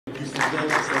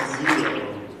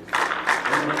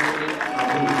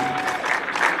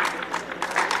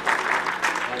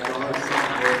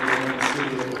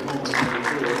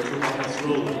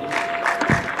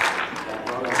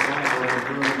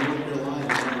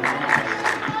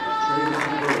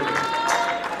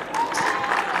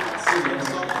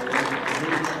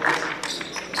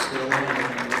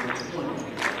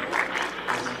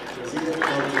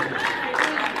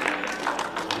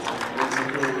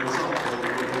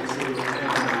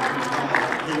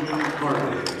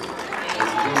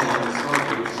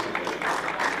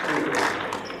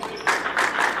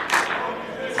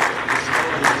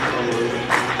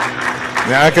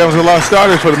Now here comes the long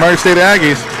starters for the Murray State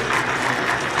Aggies.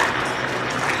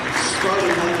 Starting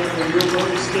lineup for your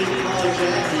Murray State College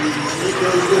Aggies. It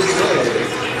goes this way.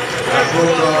 At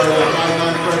point guard,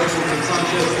 5'9" Ferguson from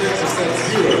Sanchez, Texas. That's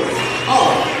 0.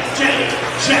 R.J.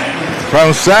 Chapman.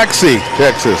 From Saxe,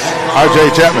 Texas,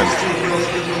 R.J. Chapman.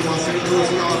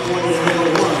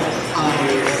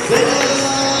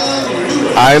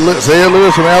 Isaiah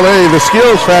Lewis from L.A., the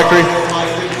Skills Factory.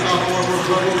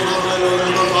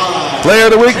 Player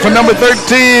of the week for number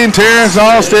 13, Terrence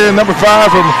Austin, number 5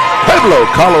 from Pueblo,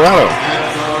 Colorado.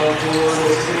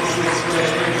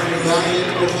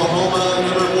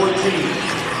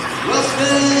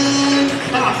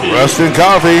 Rustin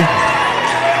Coffey.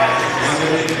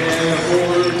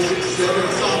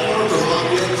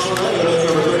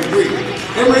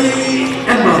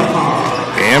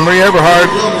 Emory Eberhardt,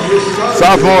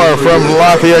 sophomore from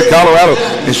Lafayette, Colorado.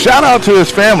 And shout out to his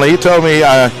family. He told me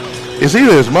it's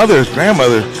either his mother or his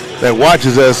grandmother that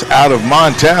watches us out of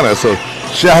Montana. So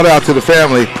shout out to the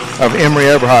family of Emory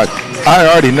Eberhardt. I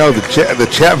already know the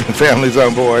Chapman family's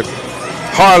on board,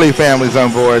 Harley family's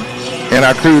on board, and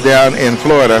our crew down in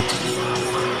Florida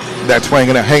that's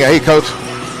swinging out. Hey, Coach,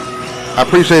 I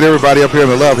appreciate everybody up here in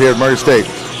the love here at Murray State.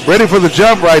 Ready for the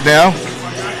jump right now.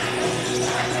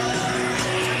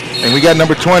 And we got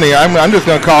number 20. I'm just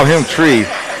going to call him Tree.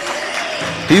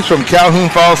 He's from Calhoun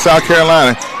Falls, South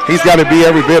Carolina. He's got to be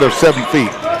every bit of 7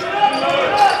 feet.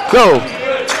 So,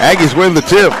 Aggies win the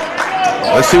tip.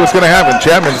 Let's see what's going to happen.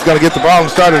 Chapman is going to get the ball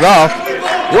and start it off.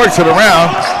 Works it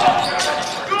around.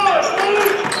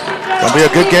 Going to be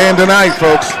a good game tonight,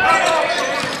 folks.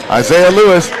 Isaiah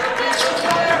Lewis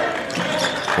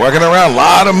working around. A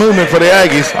lot of movement for the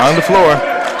Aggies on the floor.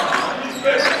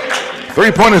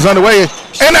 3-pointers underway.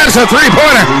 And that's a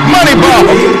 3-pointer. Money ball.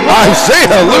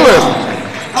 Isaiah Lewis.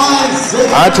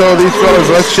 I told these fellas,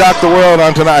 let's shock the world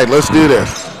on tonight. Let's do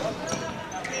this.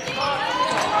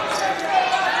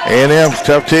 A&M's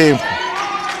tough team.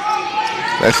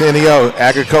 That's NEO,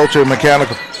 agriculture, mechanic,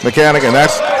 and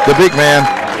that's the big man,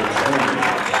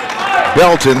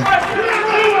 Belton.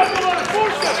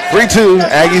 3-2,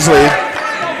 Aggies lead.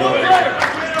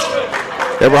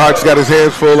 Eberhardt's got his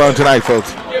hands full on tonight,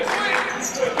 folks.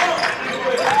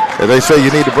 As they say,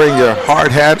 you need to bring your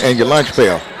hard hat and your lunch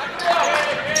pail.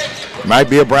 Might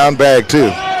be a brown bag,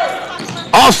 too.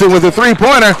 Austin with a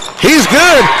 3-pointer. He's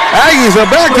good. Aggies a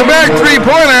back-to-back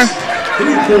 3-pointer.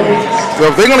 So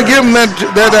if they're going to give him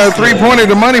that 3-pointer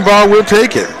to money ball, we'll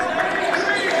take it.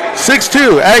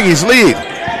 6-2, Aggies lead.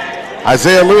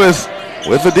 Isaiah Lewis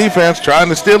with the defense, trying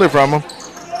to steal it from him.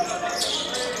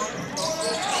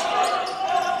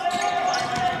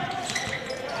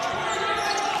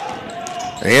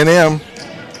 A&M.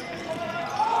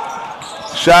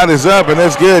 Shot is up, and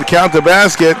it's good. Count the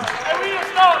basket.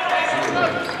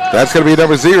 That's going to be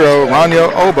number 0,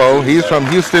 Ronyo Obo. He's from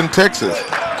Houston, Texas.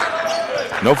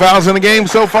 No fouls in the game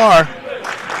so far.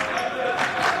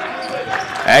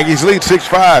 Aggies lead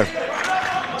 6-5.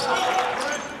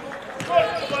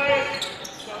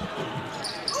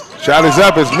 Shot is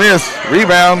up, it's missed.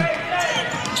 Rebound.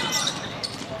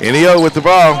 NEO with the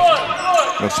ball.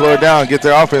 They'll slow it down, get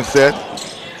their offense set.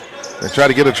 They try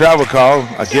to get a travel call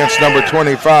against number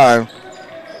 25,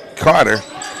 Carter.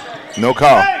 No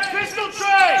call.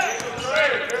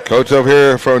 Coach over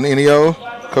here from NEO,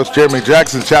 Coach Jeremy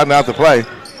Jackson shouting out the play.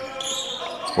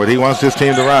 What he wants his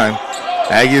team to run.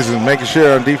 Aggies is making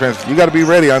sure on defense, you got to be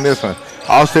ready on this one.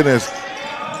 Austin is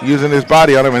using his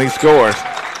body on him, and he scores.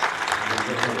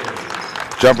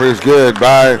 Jumper is good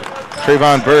by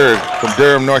Trayvon Bird from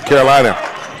Durham, North Carolina.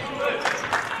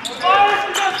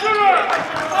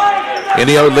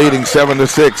 NEO leading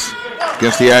 7-6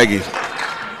 against the Aggies.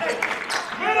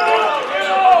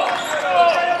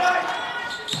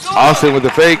 Austin with the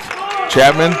fake.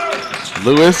 Chapman,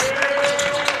 Lewis.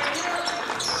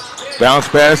 Bounce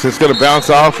pass. It's going to bounce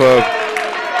off of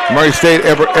Murray State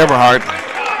Eberhardt.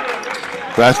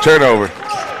 Last turnover.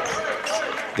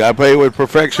 Got to play with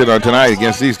perfection on tonight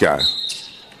against these guys.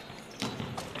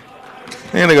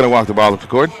 And they're going to walk the ball up the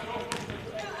court.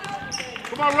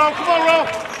 Come on, roll. Come on, roll.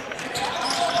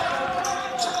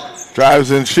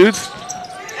 Drives and shoots.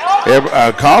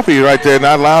 Coffee right there,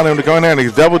 not allowing him to go in there, and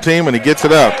he's double teamed, and he gets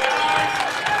it up.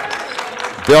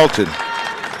 Belton.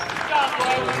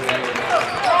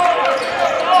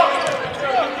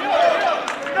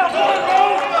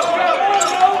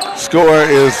 Score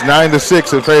is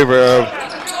 9-6 in favor of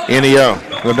NEO,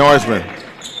 the Norseman.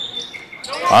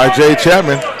 R.J.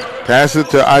 Chapman passes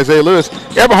it to Isaiah Lewis.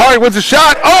 Eberhard with the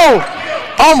shot. Oh!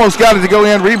 Almost got it to go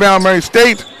in. Rebound, Murray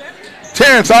State.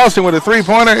 Terrence Austin with a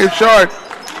three-pointer. It's short.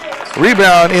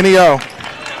 Rebound, NEO.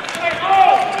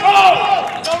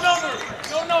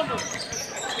 No number.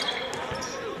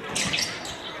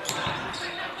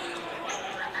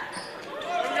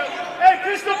 Hey,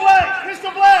 Crystal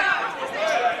Black.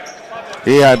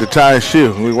 He had to tie his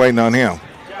shoe. We're waiting on him.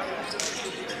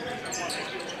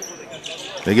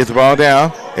 They get the ball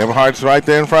down. Eberhardt's right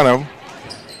there in front of him.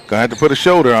 Gonna have to put a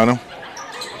shoulder on him.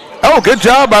 Oh, good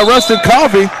job by Rustin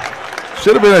Coffee.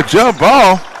 Should have been a jump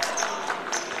ball.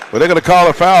 But they're gonna call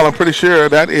a foul. I'm pretty sure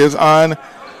that is on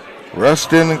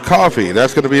Rustin Coffee.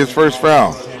 That's gonna be his first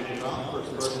foul.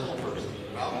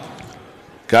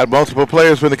 Got multiple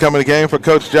players when they come in the game for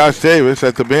Coach Josh Davis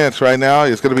at the bench right now.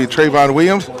 It's gonna be Trayvon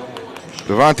Williams,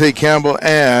 Devontae Campbell,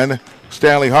 and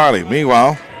Stanley Harley.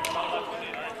 Meanwhile,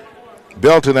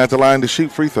 Belton at the line to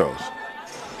shoot free throws.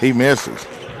 He misses.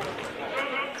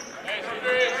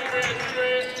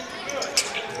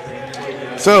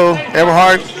 So,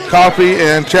 Eberhardt, Coffee,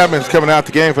 and Chapman's coming out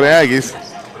the game for the Aggies.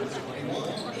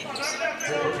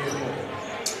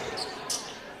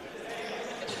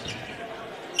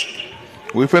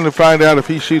 We're finna find out if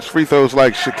he shoots free throws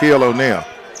like Shaquille O'Neal.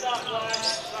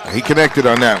 He connected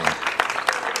on that one.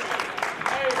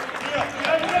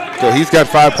 So he's got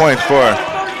 5 points for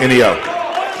NEO.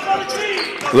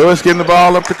 Lewis getting the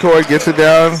ball up the court, gets it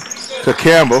down to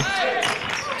Campbell.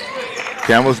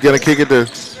 Campbell's gonna kick it to,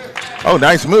 oh,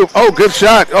 nice move. Oh, good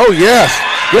shot. Oh, yes.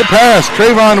 Good pass.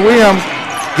 Trayvon Williams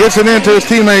gets it into his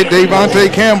teammate,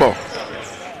 Devontae Campbell.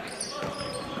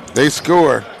 They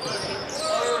score.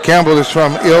 Campbell is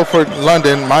from Ilford,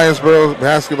 London, Myersboro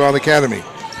Basketball Academy.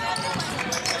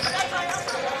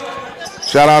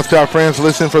 Shout out to our friends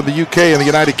listening from the UK and the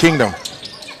United Kingdom.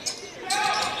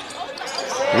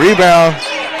 Rebound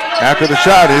after the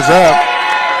shot is up.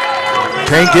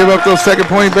 Can't give up those second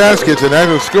point baskets, and that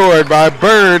was scored by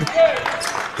Bird.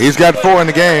 He's got 4 in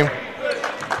the game.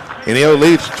 NEO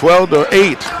leads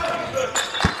 12-8.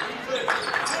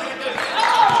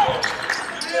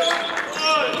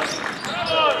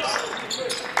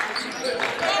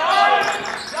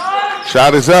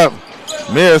 Shot is up.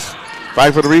 Miss.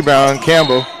 Fight for the rebound,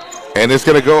 Campbell. And it's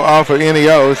going to go off of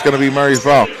NEO. It's going to be Murray's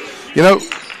ball. You know,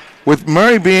 with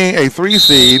Murray being a 3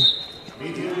 seed,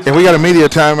 and we got a media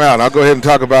timeout. I'll go ahead and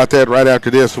talk about that right after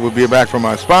this. We'll be back from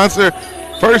our sponsor.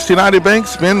 First United Bank,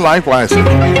 spend life wisely.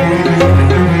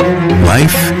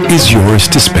 Life is yours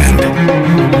to spend.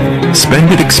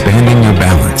 Spend it expanding your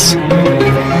balance.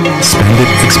 Spend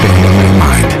it expanding your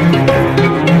mind.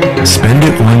 Spend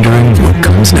it wondering what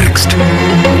comes next.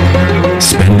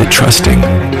 Spend it trusting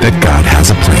that God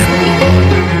has a plan.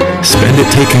 Spend it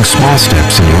taking small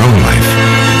steps in your own life.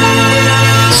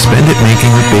 Spend it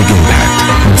making a big impact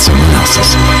on someone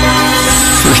else's.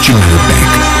 First United Bank.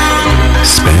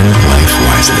 Spend life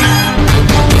wisely.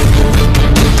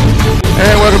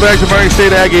 And welcome back to Murray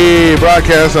State Aggie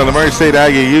broadcast on the Murray State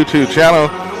Aggie YouTube channel.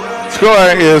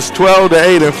 Score is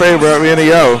 12-8 in favor of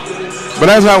NEO. But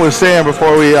as I was saying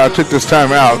before we took this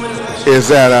time out, is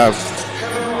that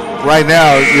right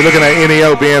now you're looking at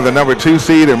NEO being the number 2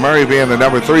 seed and Murray being the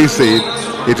number 3 seed.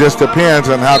 It just depends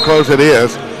on how close it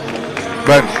is.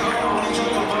 But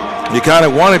you kind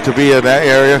of want it to be in that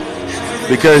area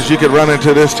because you could run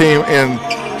into this team in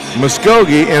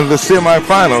Muskogee in the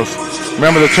semifinals.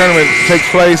 Remember, the tournament takes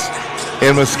place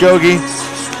in Muskogee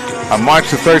on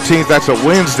March the 13th. That's a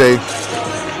Wednesday.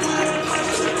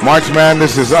 March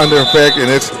Madness is under effect, and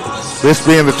it's this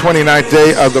being the 29th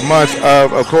day of the month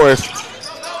of course,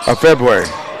 of February.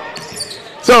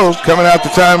 So, coming out the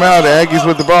timeout, the Aggies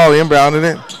with the ball, inbounding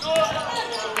it.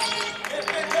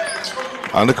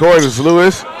 On the court is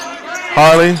Lewis,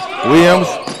 Harley, Williams,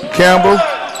 Campbell,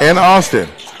 and Austin.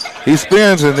 He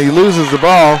spins and he loses the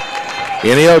ball.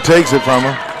 NEO takes it from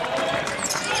him.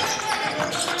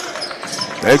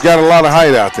 They've got a lot of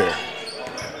height out there.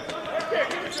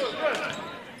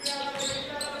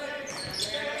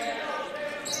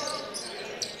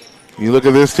 You look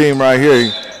at this team right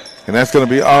here, and that's going to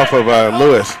be off of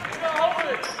Lewis.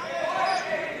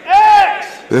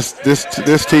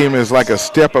 This team is like a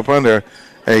step up under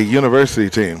a university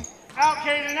team.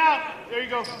 out. There you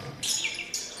go.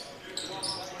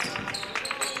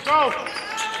 Go.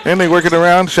 Henley working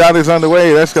around. Shot is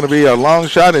underway. That's going to be a long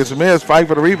shot. It's missed. Fight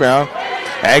for the rebound.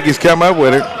 Aggies come up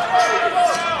with it.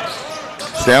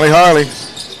 Stanley Harley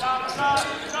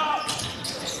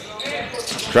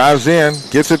drives in,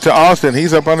 gets it to Austin.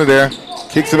 He's up under there.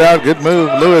 Kicks it out. Good move.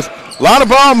 Lewis. A lot of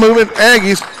ball movement.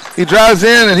 Aggies. He drives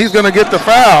in, and he's going to get the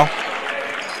foul.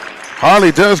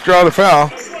 Harley does draw the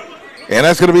foul. And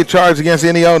that's going to be charged against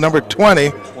NEO, number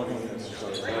 20.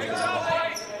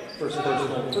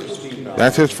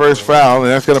 That's his first foul,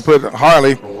 and that's going to put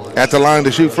Harley at the line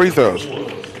to shoot free throws.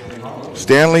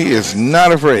 Stanley is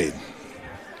not afraid.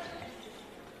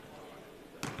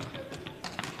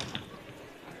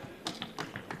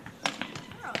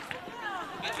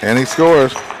 And he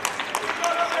scores.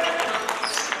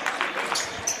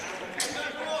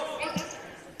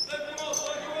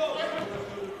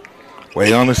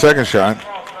 Wait on the second shot.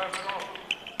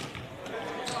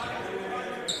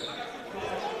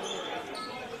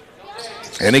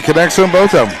 And he connects on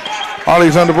both of them.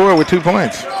 Harley's on the board with 2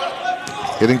 points.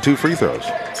 Hitting 2 free throws.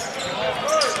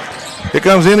 Here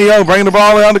comes NEO, bringing the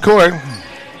ball down the court.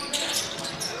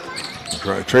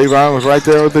 Trayvon was right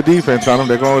there with the defense on him.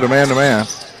 They're going with a man-to-man.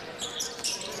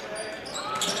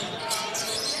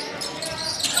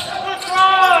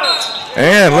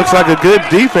 And looks like a good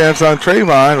defense on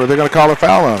Trayvon, but they're going to call a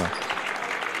foul on him.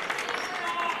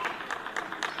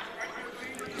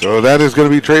 So that is going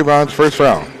to be Trayvon's first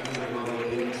foul.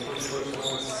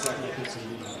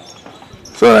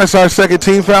 So that's our second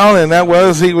team foul, and that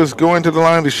was he was going to the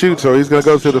line to shoot, so he's going to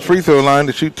go to the free throw line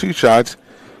to shoot 2 shots,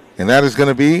 and that is going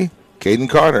to be Caden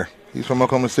Carter. He's from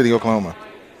Oklahoma City, Oklahoma.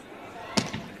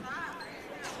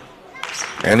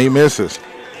 And he misses.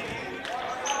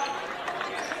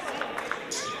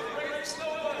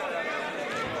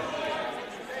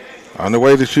 On the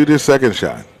way to shoot his second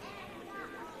shot.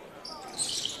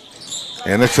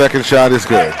 And the second shot is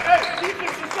good.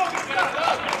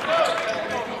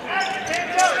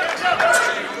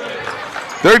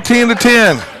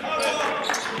 13-10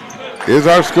 is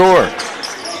our score.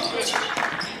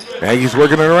 Aggies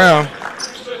working it around.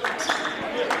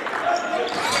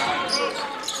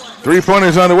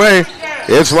 3-pointers on the way.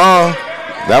 It's long.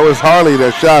 That was Harley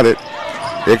that shot it.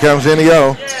 Here comes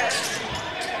NEO.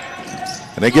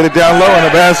 And they get it down low, and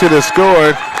the basket is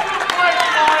scored.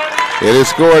 It is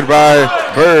scored by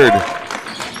Bird.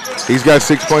 He's got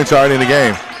 6 points already in the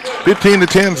game.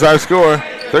 15-10 is our score.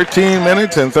 13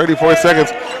 minutes and 34 seconds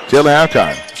till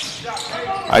halftime.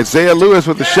 Isaiah Lewis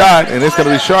with the shot, and it's going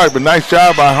to be short, but nice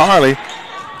job by Harley.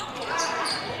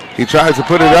 He tries to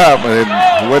put it up, and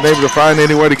he wasn't able to find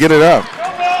anywhere to get it up.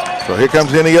 So here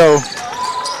comes NEO.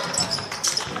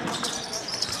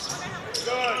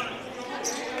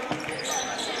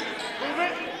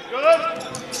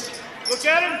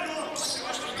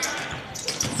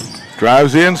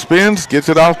 Drives in, spins, gets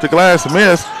it off the glass,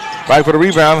 miss. Fight for the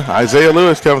rebound. Isaiah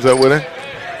Lewis comes up with it.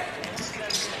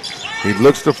 He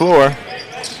looks the floor.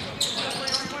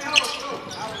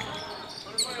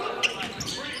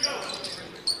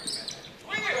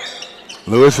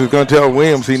 Lewis is going to tell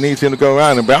Williams he needs him to go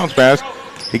around and bounce pass.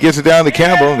 He gets it down to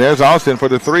Campbell. There's Austin for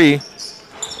the 3.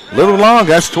 A little long.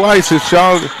 That's twice his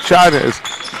shot is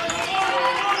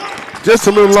just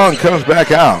a little long. Comes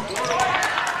back out.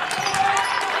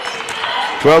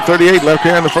 12:38 left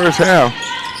here in the first half.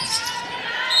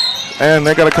 And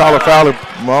they're going to call a foul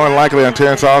more than likely on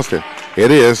Terrence Austin. It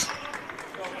is.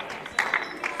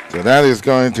 So that is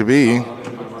going to be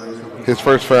his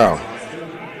first foul.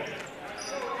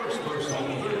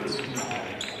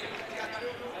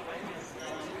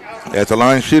 At the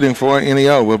line shooting for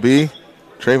NEO will be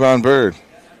Trayvon Bird.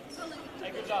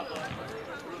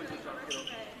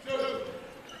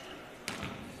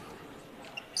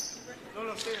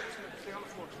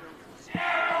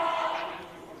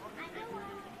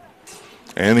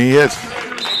 And he hits.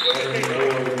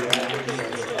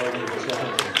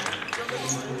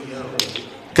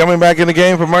 Coming back in the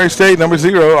game for Murray State, number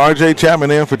 0, R.J. Chapman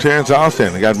in for Terrence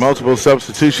Austin. We got multiple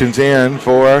substitutions in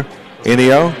for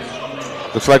NEO.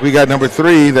 Looks like we got number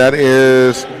 3. That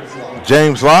is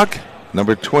James Locke.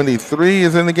 Number 23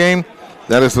 is in the game.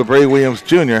 That is LeBray Williams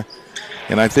Jr.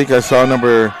 And I think I saw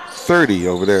number 30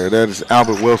 over there. That is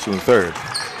Albert Wilson III.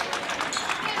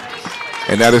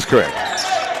 And that is correct.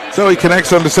 So he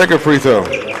connects on the second free throw.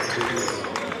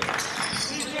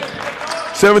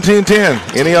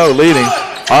 17-10, NEO leading.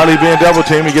 Harley being double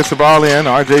teamed. He gets the ball in.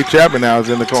 R.J. Chapman now is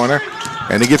in the corner.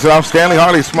 And he gets it off Stanley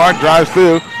Harley. Smart drives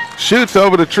through. Shoots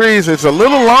over the trees. It's a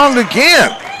little long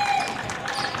again.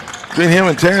 Between him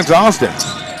and Terrence Austin.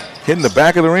 Hitting the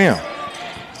back of the rim.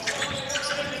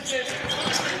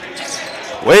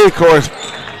 Wade, of course,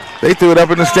 they threw it up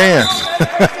in the stands.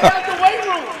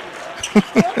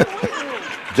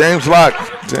 James Locke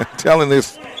telling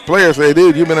his players, "Hey,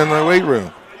 dude, you've been in the weight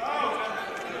room."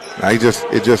 Now it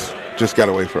just got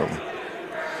away from him.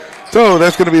 So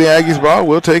that's going to be the Aggies' ball.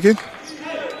 We'll take it.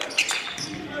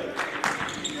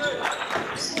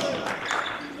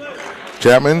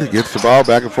 Chapman gets the ball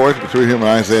back and forth between him and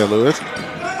Isaiah Lewis.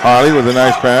 Harley with a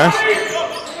nice pass.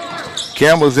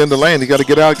 Campbell's in the lane. He got to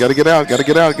get out, get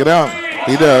out.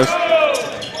 He does.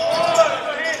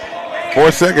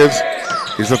 4 seconds.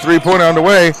 He's a three-pointer on the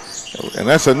way, and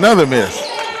that's another miss.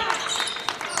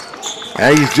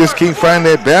 Aggies just keep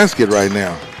finding that basket right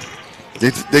now.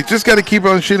 They just got to keep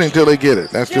on shooting until they get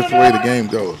it. That's just the way the game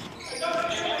goes.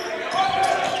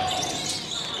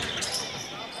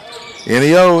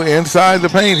 Neo inside the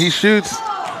paint. He shoots,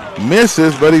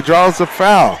 misses, but he draws the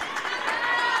foul.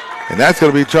 And that's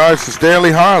going to be charged to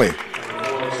Stanley Harley.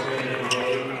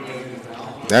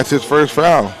 That's his first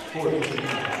foul.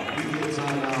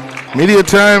 Media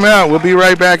timeout. We'll be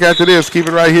right back after this. Keep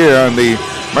it right here on the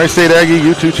Murray State Aggie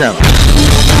YouTube channel.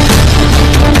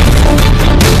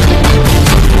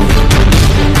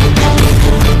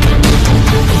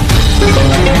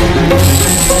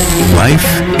 Life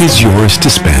is yours to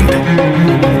spend.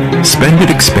 Spend it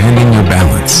expanding your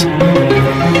balance.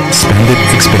 Spend it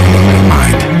expanding your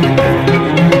mind.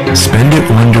 Spend it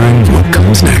wondering what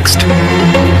comes next.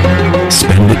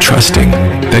 Spend it trusting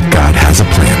that God has a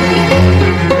plan.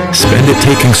 Spend it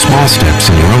taking small steps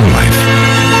in your own life.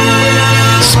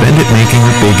 Spend it making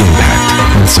a big impact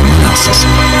on someone else's.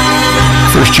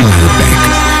 First United Bank.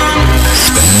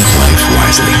 Spend life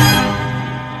wisely.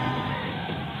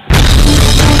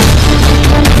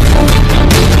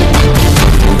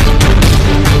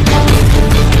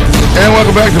 And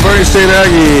welcome back to Murray State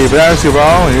Aggie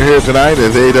basketball. You're here tonight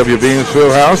at the A.W. Beams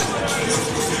Fieldhouse.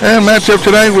 And matchup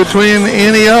tonight between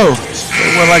NEO.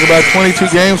 They won like about 22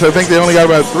 games. I think they only got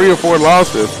about 3 or 4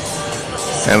 losses.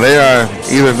 And they are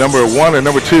either number 1 or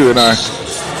number 2 in our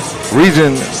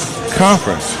region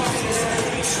conference.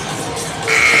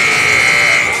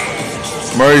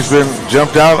 Murray's been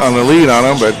jumped out on the lead on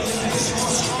them, but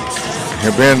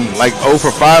have been like 0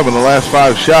 for 5 in the last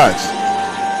 5 shots.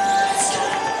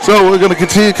 So we're going to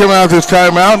continue coming out this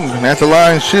timeout, and at the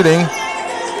line shooting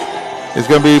is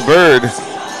going to be Bird.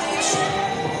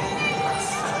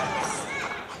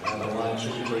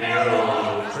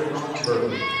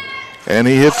 And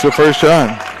he hits the first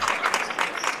shot.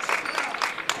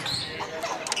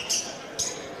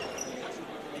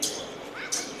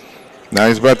 Now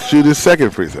he's about to shoot his second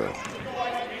free throw.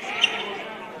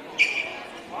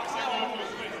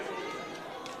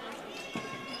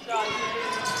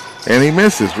 And he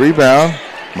misses. Rebound.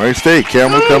 Murray State.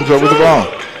 Campbell comes over the ball.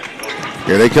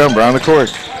 Here they come around the court.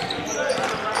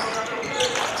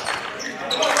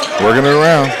 Working it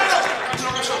around.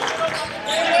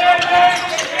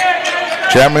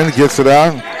 Chapman gets it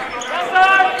out.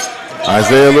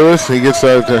 Isaiah Lewis. He gets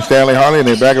to Stanley Harley, and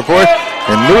they back and forth.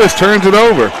 And Lewis turns it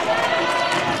over.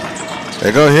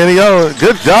 There goes Henio.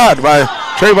 Good job by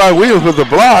Trayvon Williams with the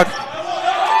block.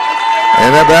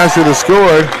 And that basket is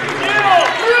scored.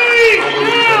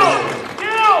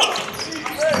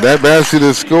 That basket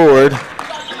is scored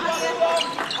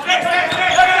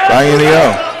by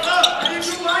NEO.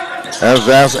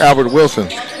 That's Albert Wilson.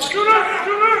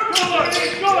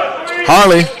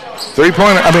 Harley,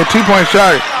 2-point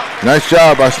shot. Nice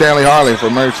job by Stanley Harley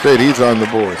for Murray State. He's on the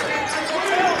board.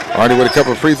 Harley with a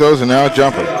couple of free throws and now a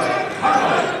jumper.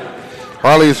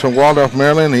 Harley is from Waldorf,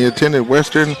 Maryland. He attended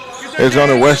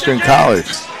Arizona Western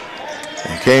College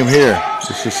and came here.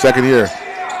 This is his second year.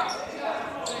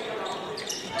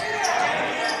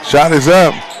 Shot is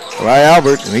up by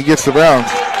Albert, and he gets the bounce.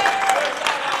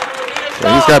 So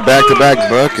he's got back-to-back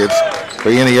buckets for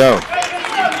NEO.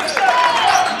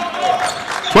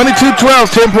 22-12,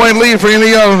 10-point lead for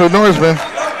NEO, the Norsemen.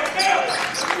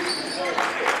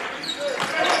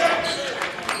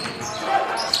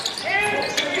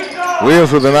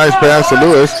 Williams with a nice pass to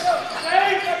Lewis.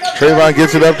 Trayvon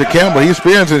gets it up to Campbell. He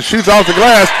spins and shoots off the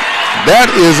glass. That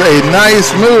is a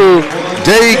nice move,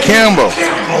 Dave Campbell.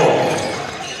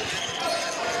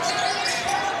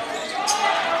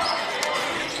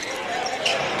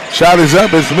 Shot is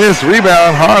up, it's missed.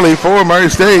 Rebound, Harley for Murray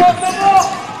State.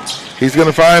 He's going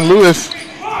to find Lewis.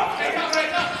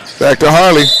 Back to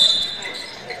Harley.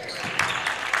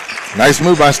 Nice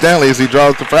move by Stanley as he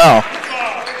draws the foul.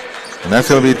 And that's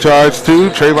going to be charged to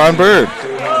Trayvon Bird.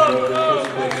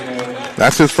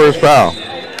 That's his first foul.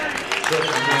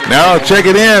 Now check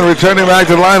it in, returning back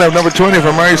to the lineup. Number 20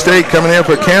 for Murray State coming in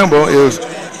for Campbell is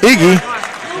Iggy.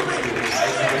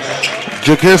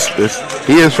 Jukistis.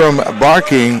 He is from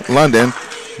Barking, London.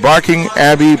 Barking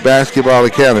Abbey Basketball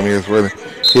Academy is where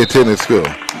he attended school.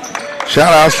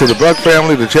 Shout outs to the Buck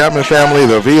family, the Chapman family,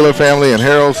 the Avila family, and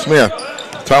Harold Smith.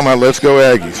 Talking about let's go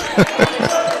Aggies.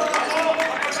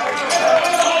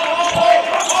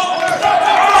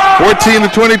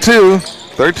 14-22,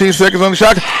 13 seconds on the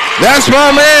shot. That's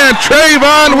my man,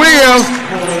 Trayvon Williams.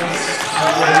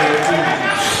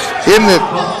 Isn't it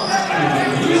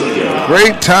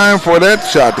great time for that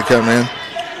shot to come in?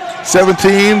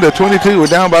 17-22, we're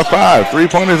down by 5.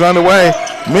 3-pointers underway.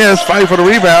 Miss, fight for the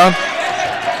rebound.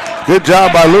 Good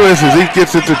job by Lewis as he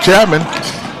gets it to Chapman.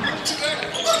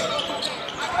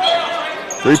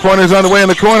 3-pointers underway in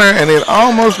the corner, and it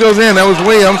almost goes in. That was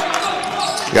Williams.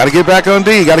 Got to get back on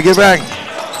D. Got to get back.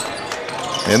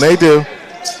 And they do.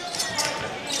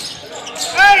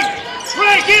 Hey,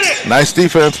 Ray, get it. Nice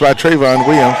defense by Trayvon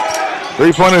Williams.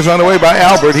 3-pointers on the way by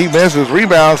Albert. He misses.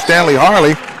 Rebound, Stanley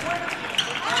Harley.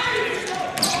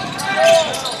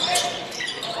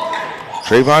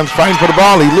 Trayvon's fighting for the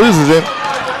ball. He loses it.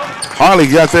 Harley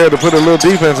got there to put a little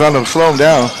defense on him, slow him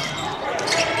down.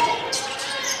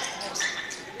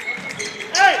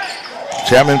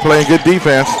 Chapman playing good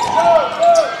defense.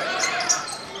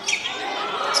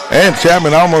 And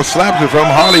Chapman almost slaps it from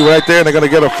Harley right there, and they're going to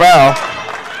get a foul.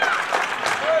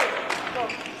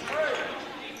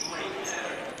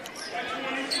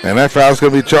 And that foul is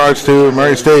going to be charged to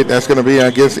Murray State. That's going to be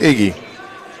against Iggy.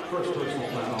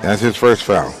 That's his first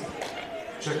foul.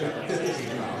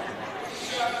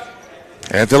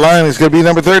 At the line, it's going to be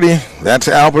number 30. That's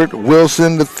Albert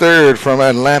Wilson III from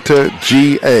Atlanta,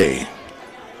 GA.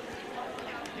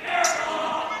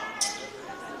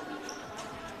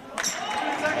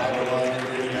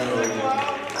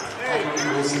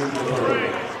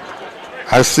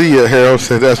 I see you, Harold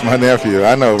said that's my nephew.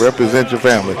 I know, represent your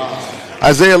family.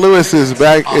 Isaiah Lewis is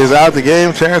out the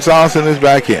game. Terrence Austin is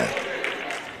back in.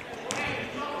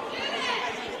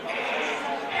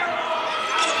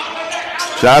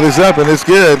 Shot is up and it's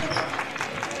good.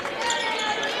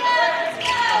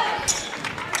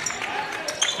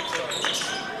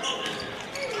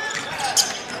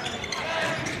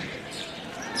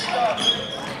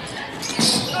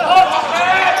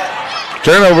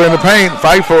 Turnover in the paint,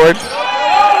 fight for it.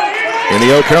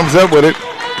 Inio comes up with it.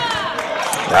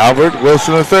 Albert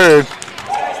Wilson III.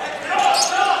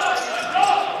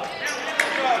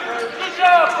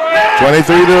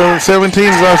 23-17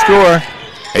 is our score.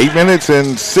 8 minutes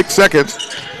and 6 seconds.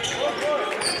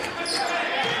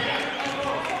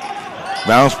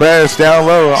 Bounce pass down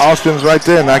low. Austin's right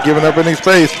there, not giving up any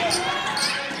space.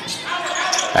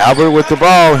 Albert with the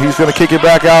ball. He's going to kick it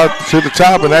back out to the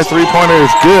top, and that three-pointer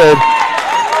is good.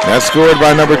 That's scored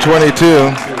by number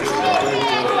 22.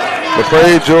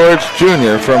 LePray George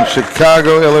Jr. from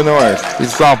Chicago, Illinois. He's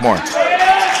a sophomore.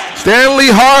 Stanley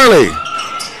Harley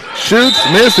shoots,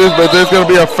 misses, but there's going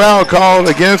to be a foul called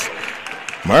against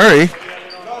Murray.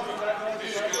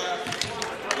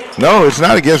 No, it's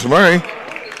not against Murray.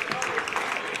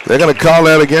 They're going to call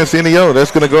that against Inio.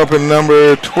 That's going to go up in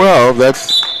number 12.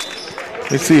 Let's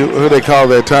see who they call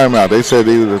that timeout. They said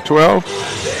he was a 12.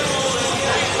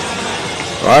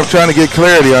 Well, I'm trying to get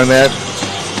clarity on that.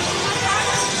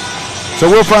 So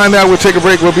we'll find out. We'll take a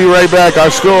break. We'll be right back. Our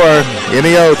score,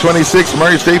 Inio 26,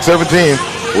 Murray State 17.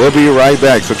 We'll be right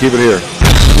back, so keep it here.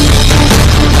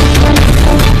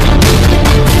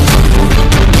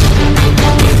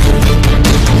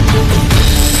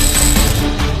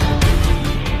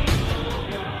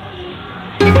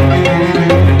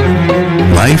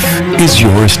 Life is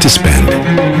yours to spend.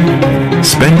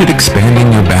 Spend it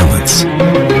expanding your balance.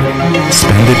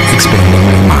 Spend it expanding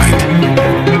your mind.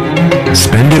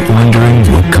 Spend it wondering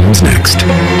what comes next.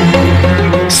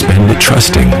 Spend it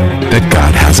trusting that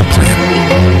God has a plan.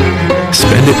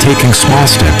 Spend it taking small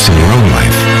steps in your own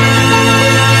life.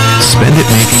 Spend it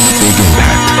making a big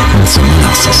impact on someone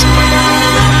else's.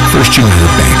 First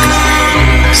United Bank.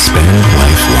 Spend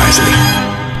life wisely.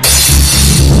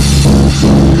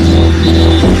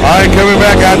 All right, coming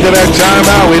back after that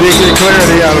timeout. We didn't get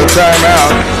clarity on the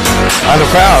timeout. On the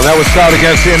foul, that was called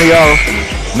against Inio,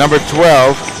 number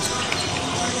 12.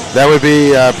 That would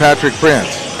be Patrick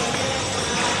Prince.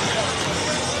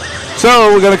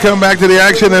 So we're going to come back to the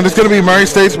action, and it's going to be Murray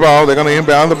State's ball. They're going to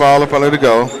inbound the ball up under the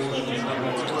goal.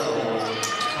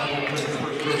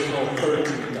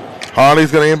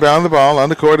 Harley's going to inbound the ball. On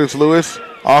the court is Lewis,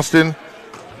 Austin,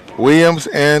 Williams,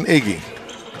 and Iggy.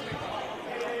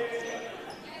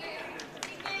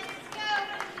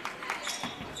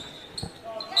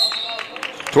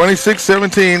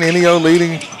 (26-17), Inio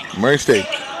leading Murray State.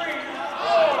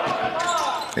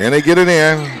 And they get it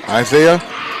in. Isaiah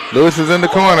Lewis is in the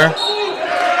corner.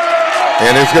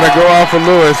 And it's going to go off of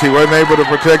Lewis. He wasn't able to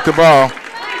protect the ball.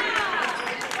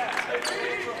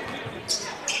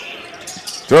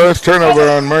 So it's turnover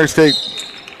on Murray State.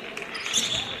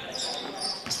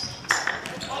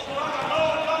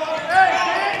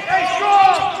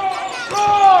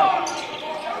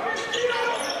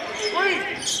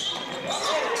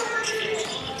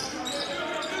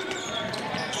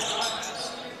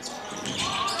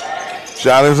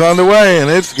 Shot is on the way,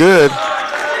 and it's good.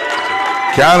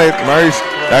 Count it, Murray.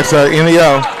 That's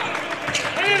NEO.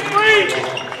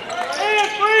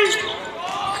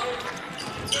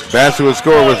 Basket was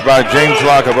scored was by James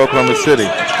Locke of Oklahoma City.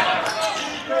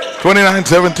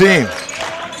 29-17.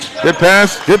 Good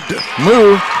pass, good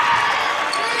move.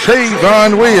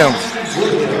 Trayvon Williams.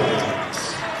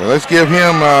 So let's give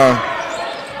him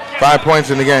 5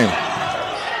 points in the game.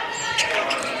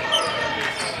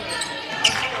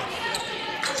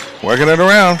 Working it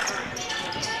around.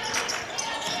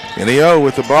 NEO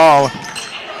with the ball.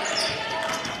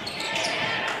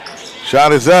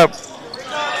 Shot is up.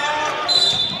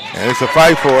 And it's a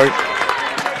fight for it.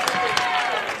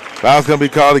 Foul's going to be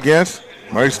called against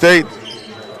Murray State.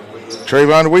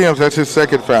 Trayvon Williams, that's his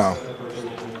second foul.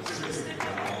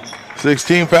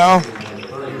 16 foul.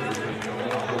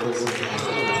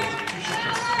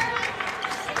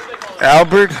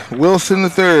 Albert Wilson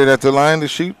III at the line to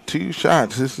shoot 2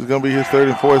 shots. This is going to be his third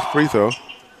and fourth free throw.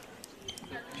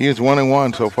 He is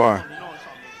 1-1 so far.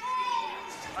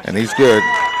 And he's good.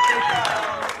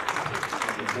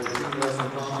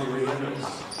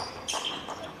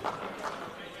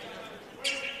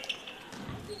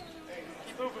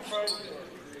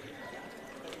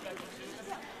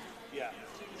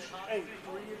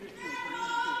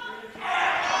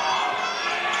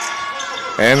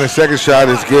 And the second shot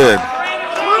is good.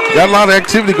 Got a lot of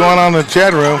activity going on in the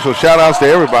chat room, so shout outs to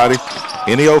everybody,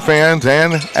 NEO fans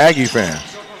and Aggie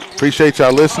fans. Appreciate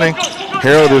y'all listening.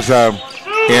 Harold is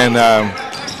in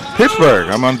Pittsburgh.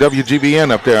 I'm on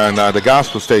WGBN up there on the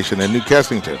gospel station in New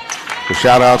Kensington. So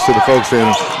shout outs to the folks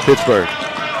in Pittsburgh.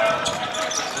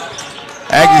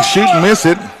 Aggies shoot and miss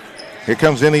it. Here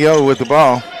comes NEO with the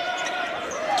ball.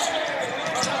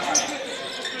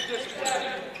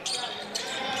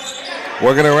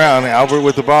 Working around, Albert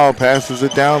with the ball, passes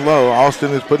it down low.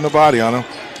 Austin is putting a body on him.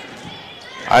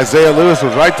 Isaiah Lewis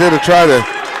was right there to try to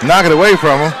knock it away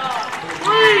from him.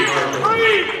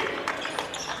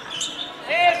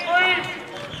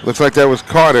 Looks like that was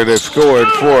Carter that scored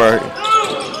for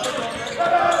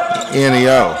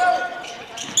NEO.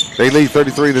 They lead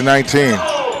 33-19.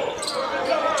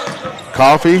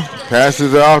 Coffee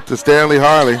passes it off to Stanley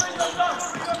Harley.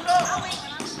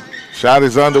 Shot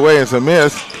is underway, it's a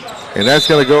miss. And that's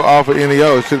going to go off of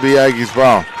NEO. It should be Aggie's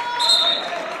ball.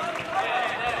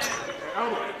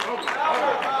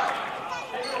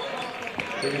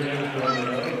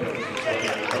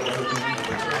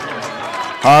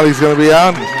 Harley's going to be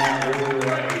out.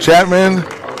 Chapman.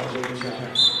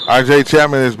 RJ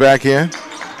Chapman is back in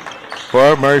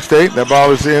for Murray State. That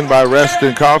ball is in by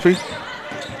Reston Coffee.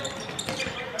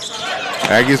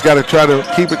 Aggie's got to try to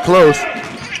keep it close.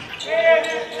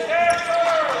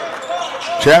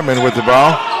 Chapman with the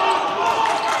ball.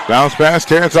 Bounce pass,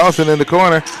 Terrence Austin in the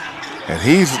corner. And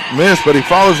he's missed, but he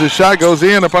follows his shot, goes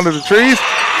in up under the trees.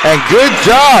 And good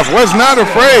job, was not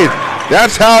afraid.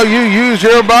 That's how you use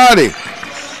your body.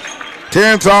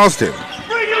 Terrence Austin.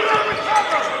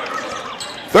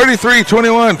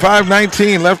 33-21,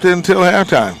 5:19 left until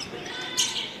halftime.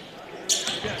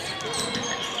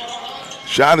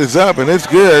 Shot is up and it's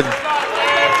good.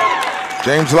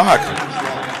 James Locke.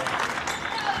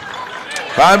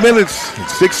 5 minutes and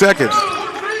 6 seconds.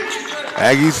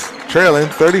 Aggies trailing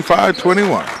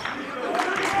 35-21.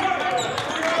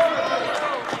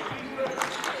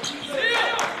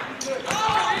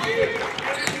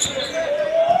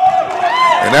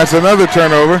 And that's another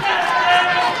turnover.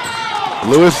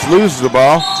 Lewis loses the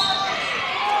ball.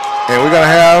 And we're going to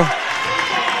have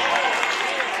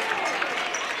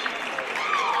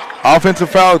offensive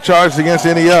foul charged against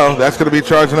NEO. That's going to be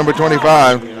charge number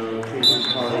 25.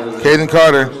 Caden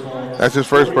Carter, that's his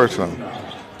first personal.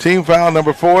 Team foul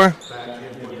number 4.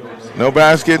 No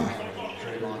basket.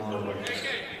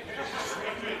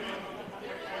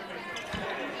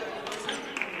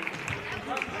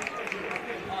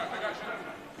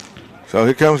 So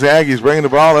here comes the Aggies bringing the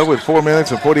ball up with 4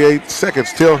 minutes and 48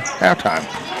 seconds till halftime.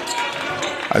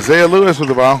 Isaiah Lewis with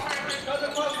the ball.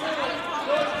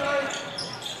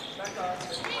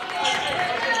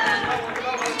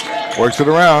 Works it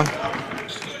around.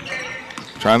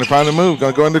 Trying to find a move.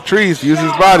 Going to go in the trees, use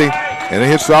his body, and it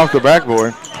hits off the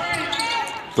backboard.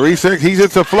 3-6. He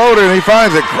hits a floater, and he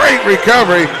finds a great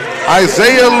recovery.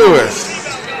 Isaiah Lewis.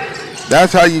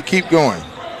 That's how you keep going.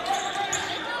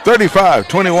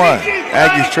 35-21.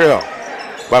 Aggies trail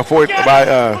by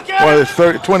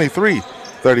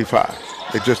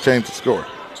 23-35. They just changed the score.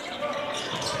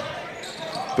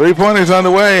 3-pointers on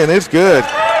the way, and it's good.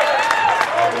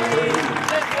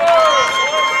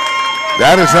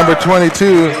 That is number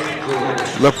 22,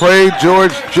 LaPrade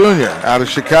George Jr. out of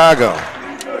Chicago.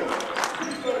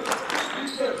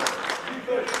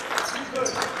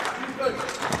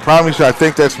 I promise you, I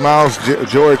think that's Miles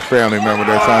George family member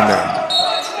that's on there.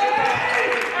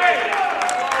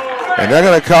 And they're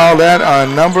going to call that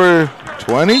on number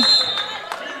 20,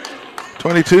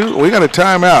 22. We got a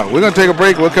timeout. We're going to take a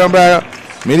break. We'll come back.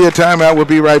 Media timeout. We'll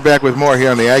be right back with more here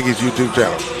on the Aggies YouTube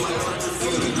channel.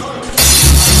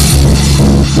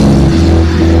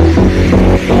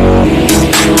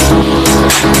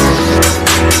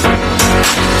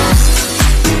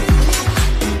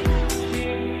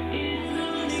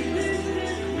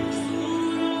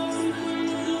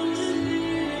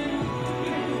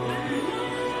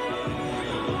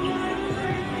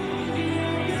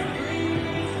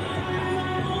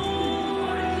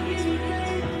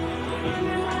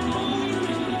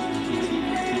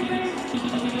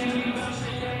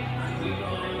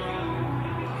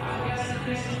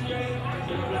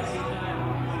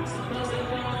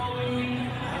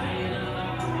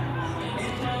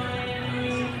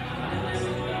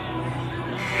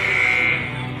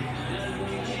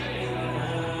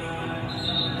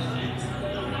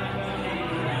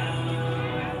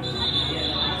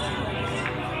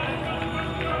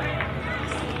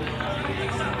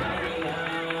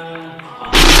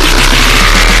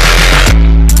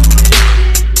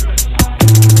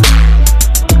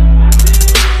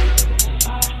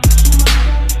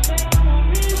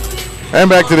 And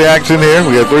back to the action here.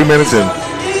 We have 3 minutes and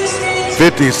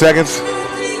 50 seconds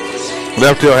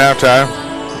left till halftime.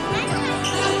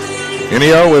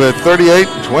 NEO with a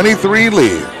 38-23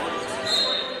 lead.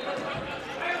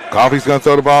 Coffey's going to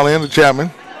throw the ball in to Chapman.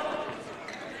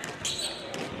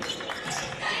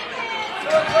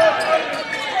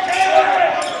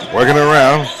 Working it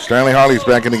around. Stanley Harley's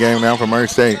back in the game now for Murray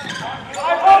State.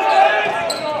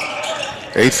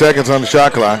 8 seconds on the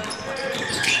shot clock.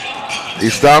 He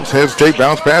stops, hesitate,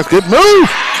 bounce pass, good move.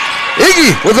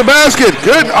 Iggy with the basket,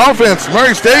 good offense,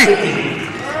 Murray State.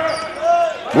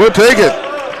 We'll take it.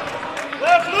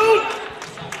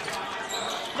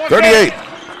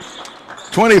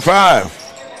 38-25,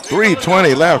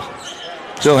 3:20 left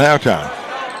till halftime.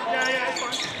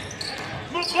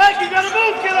 Black, you gotta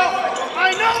move, kiddo.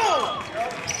 I know.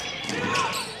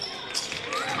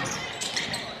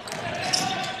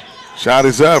 Shot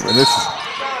is up, and this is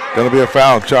going to be a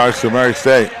foul charge to Murray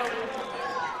State.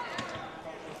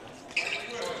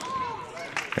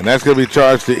 And that's going to be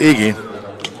charged to Iggy.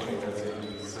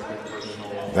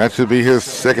 That should be his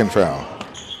second foul.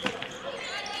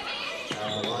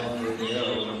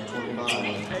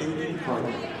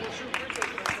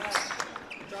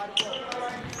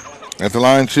 At the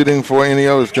line shooting for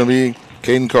NEO is going to be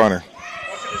Caden Carter.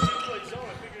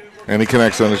 And he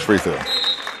connects on his free throw.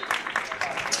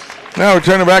 Now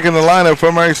returning back in the lineup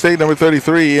for Murray State, number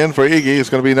 33. In for Iggy, it's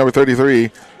going to be number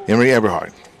 33, Emery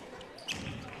Eberhard.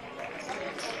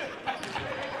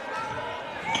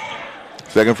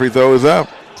 Second free throw is up,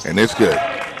 and it's good.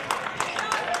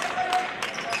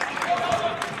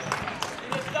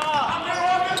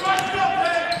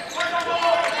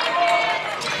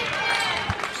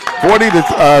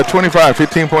 (40-25),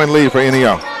 15-point lead for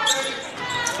NEO.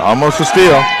 Almost a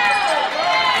steal.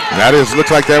 And that is,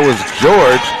 looks like that was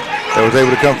George that was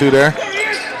able to come through there.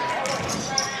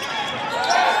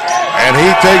 And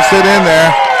he takes it in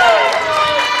there.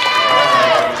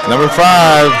 Number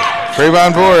 5,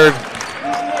 Trayvon Ford,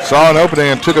 saw an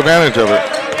opening and took advantage of it.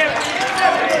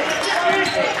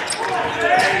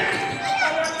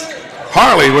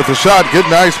 Harley with the shot. Good,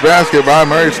 nice basket by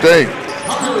Murray State.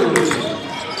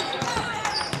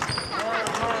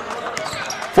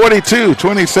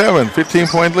 42-27,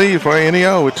 15-point lead for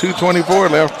NEO with 2:24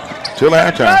 left till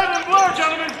halftime.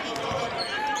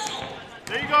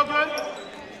 There you go, good.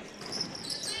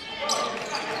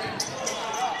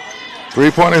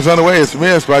 3-pointers on the way. It's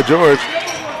missed by George.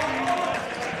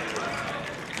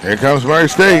 Here comes Murray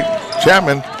State.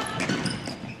 Chapman.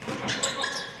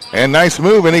 And nice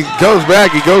move, and he goes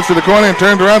back. He goes to the corner and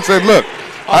turns around and said, look,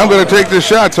 I'm going to take this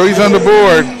shot. So he's on the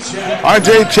board.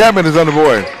 R.J. Chapman is on the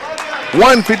board.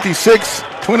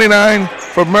 156-29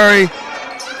 for Murray,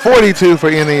 42 for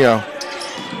NEO.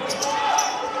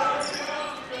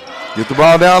 Get the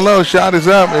ball down low. Shot is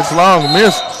up. It's long.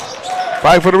 Missed.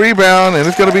 Fight for the rebound, and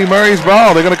it's going to be Murray's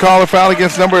ball. They're going to call a foul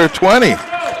against number 20.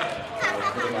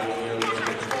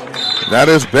 That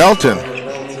is Belton.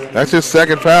 That's his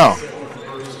second foul.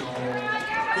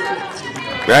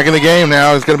 Back in the game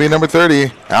now is going to be number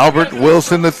 30, Albert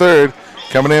Wilson III,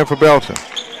 coming in for Belton.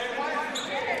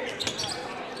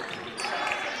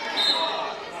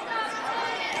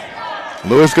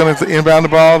 Lewis going to inbound the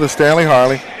ball to Stanley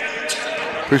Harley.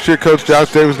 Pretty sure Coach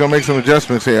Josh Davis is going to make some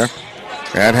adjustments here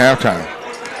at halftime,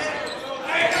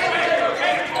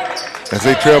 as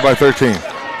they trail by 13.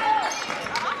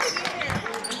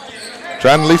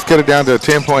 Trying to at least get it down to a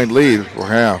 10-point lead for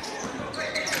half.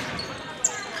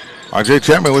 R.J.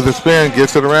 Chapman with a spin,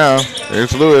 gets it around.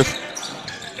 There's Lewis.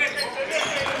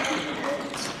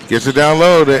 Gets it down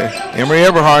low to Emory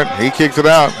Everhart. He kicks it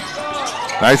out.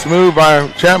 Nice move by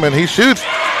Chapman. He shoots,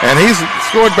 and he's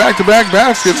scored back-to-back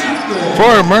baskets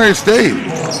for Murray State.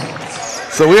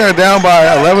 So we are down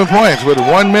by 11 points with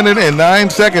 1 minute and 9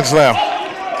 seconds left.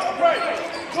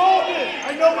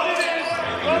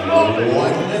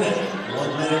 1 minute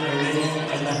remaining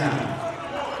in the half.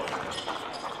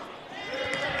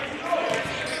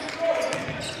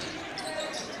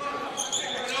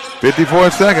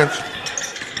 $54 seconds.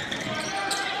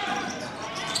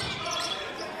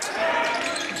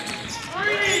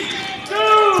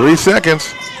 Three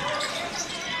seconds.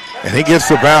 And he gets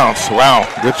the bounce. Wow,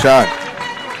 good shot.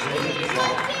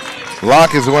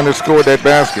 Locke is the one that scored that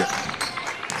basket.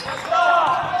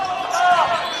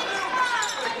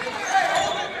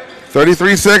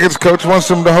 $33 seconds. Coach wants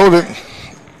him to hold it.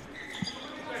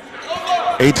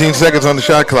 18 seconds on the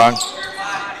shot clock.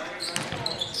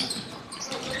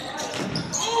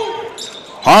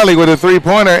 Harley with a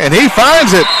three-pointer, and he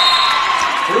finds it.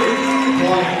 3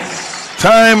 points.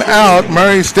 Time out,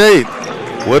 Murray State.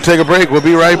 We'll take a break. We'll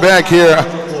be right back here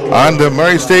on the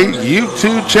Murray State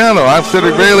YouTube channel. I'm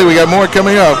Cedric Bailey. We got more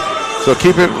coming up, so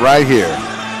keep it right here.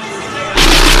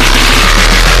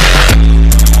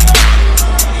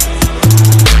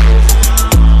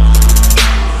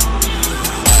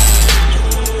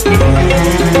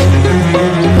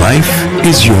 Life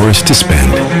is yours to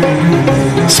spend.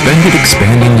 Spend it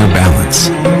expanding your balance.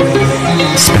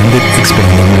 Spend it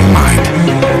expanding your mind.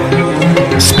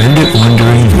 Spend it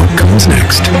wondering what comes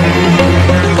next.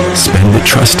 Spend it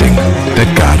trusting that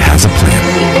God has a plan.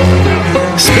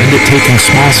 Spend it taking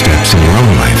small steps in your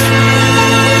own life.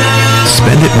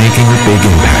 Spend it making a big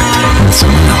impact on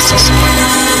someone else's.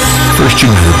 First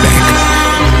United Bank.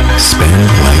 Spend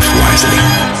life wisely.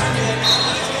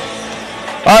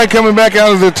 All right, coming back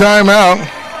out of the timeout.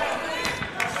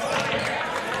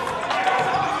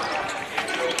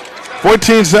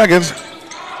 14 seconds.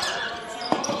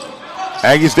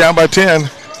 Aggies down by 10.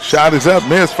 Shot is up,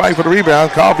 missed. Fight for the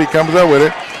rebound. Coffey comes up with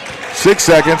it. 6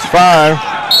 seconds,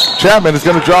 5. Chapman is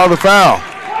going to draw the foul.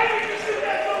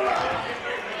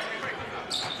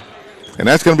 And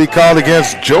that's going to be called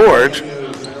against George.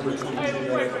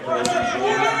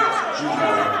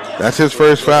 That's his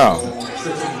first foul.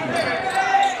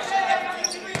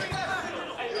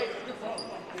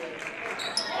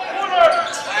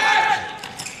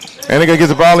 And they're going to get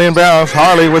the ball inbounds.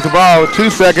 Harley with the ball. 2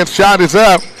 seconds. Shot is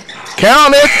up.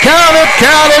 Count it, count it,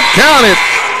 count it, count it.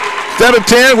 Instead of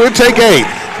 10, we'll take 8.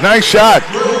 Nice shot.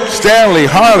 Stanley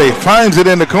Harley finds it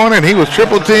in the corner, and he was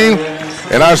triple teamed.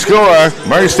 And our score,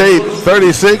 Murray State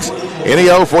 36,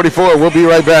 NEO 44. We'll be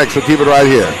right back, so keep it right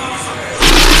here.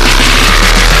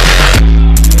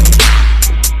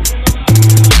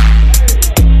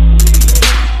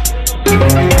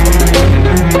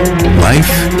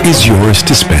 Life is yours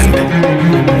to spend.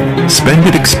 Spend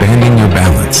it expanding your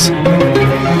balance.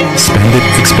 Spend it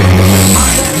expanding your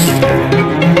mind.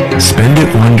 Spend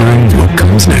it wondering what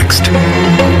comes next.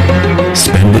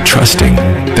 Spend it trusting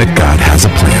that God has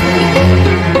a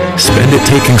plan. Spend it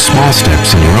taking small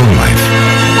steps in your own life.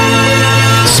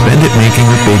 Spend it making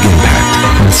a big impact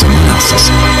on someone else's.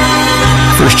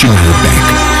 First United Bank.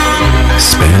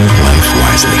 Spend life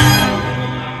wisely.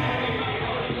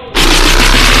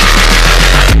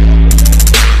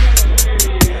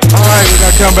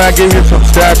 Come back, give you some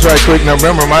stats right quick. Now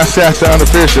remember, my stats are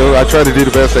unofficial. I try to do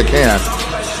the best I can.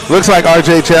 Looks like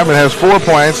R.J. Chapman has 4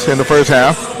 points in the first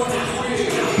half.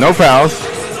 No fouls.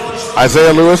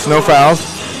 Isaiah Lewis, no fouls.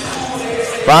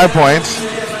 5 points.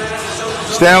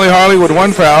 Stanley Harley with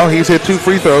 1 foul. He's hit 2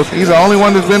 free throws. He's the only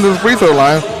one that's been to the free throw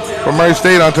line for Murray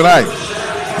State on tonight.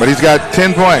 But he's got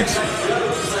 10 points.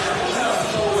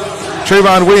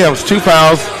 Trayvon Williams, 2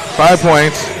 fouls, 5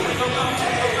 points.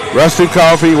 Rusty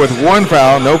Coffey with 1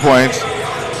 foul, no points.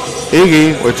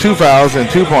 Iggy with 2 fouls and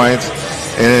 2 points.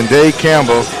 And then Dave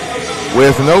Campbell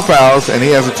with no fouls, and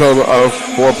he has a total of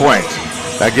 4 points.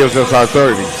 That gives us our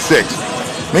 36.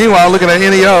 Meanwhile, looking at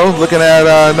NEO, looking at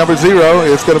number 0,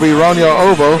 it's going to be Ronio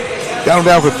Ovo. Got him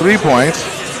down for 3 points.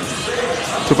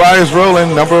 Tobias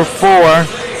Rowland, number 4.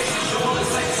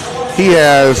 He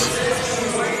has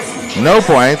no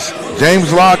points.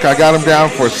 James Locke, I got him down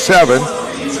for 7.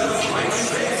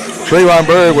 Trayvon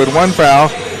Bird with 1 foul.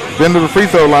 Been to the free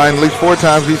throw line at least 4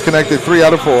 times. He's connected 3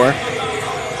 out of 4.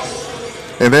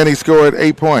 And then he scored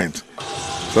 8 points.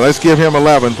 So let's give him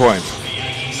 11 points.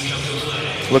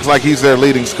 Looks like he's their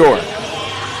leading scorer.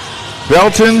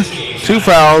 Belton, 2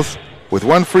 fouls with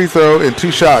 1 free throw and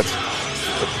 2 shots.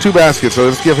 2 baskets, so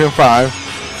let's give him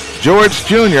 5. George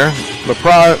Jr.,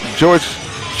 George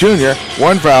Jr.,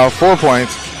 1 foul, 4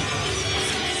 points.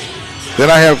 Then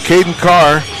I have Caden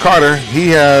Carter. He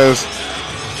has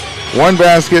 1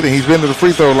 basket, and he's been to the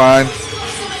free throw line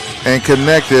and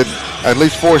connected at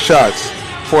least 4 shots,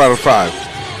 4 out of 5.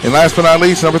 And last but not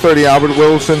least, number 30, Albert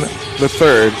Wilson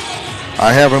III.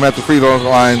 I have him at the free throw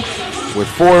line with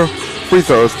 4 free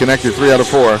throws, connected 3 out of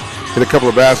 4, hit a couple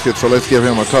of baskets, so let's give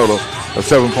him a total of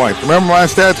 7 points. Remember, my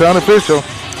stats are unofficial,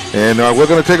 and we're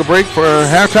going to take a break for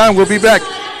halftime. We'll be back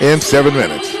in 7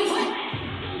 minutes.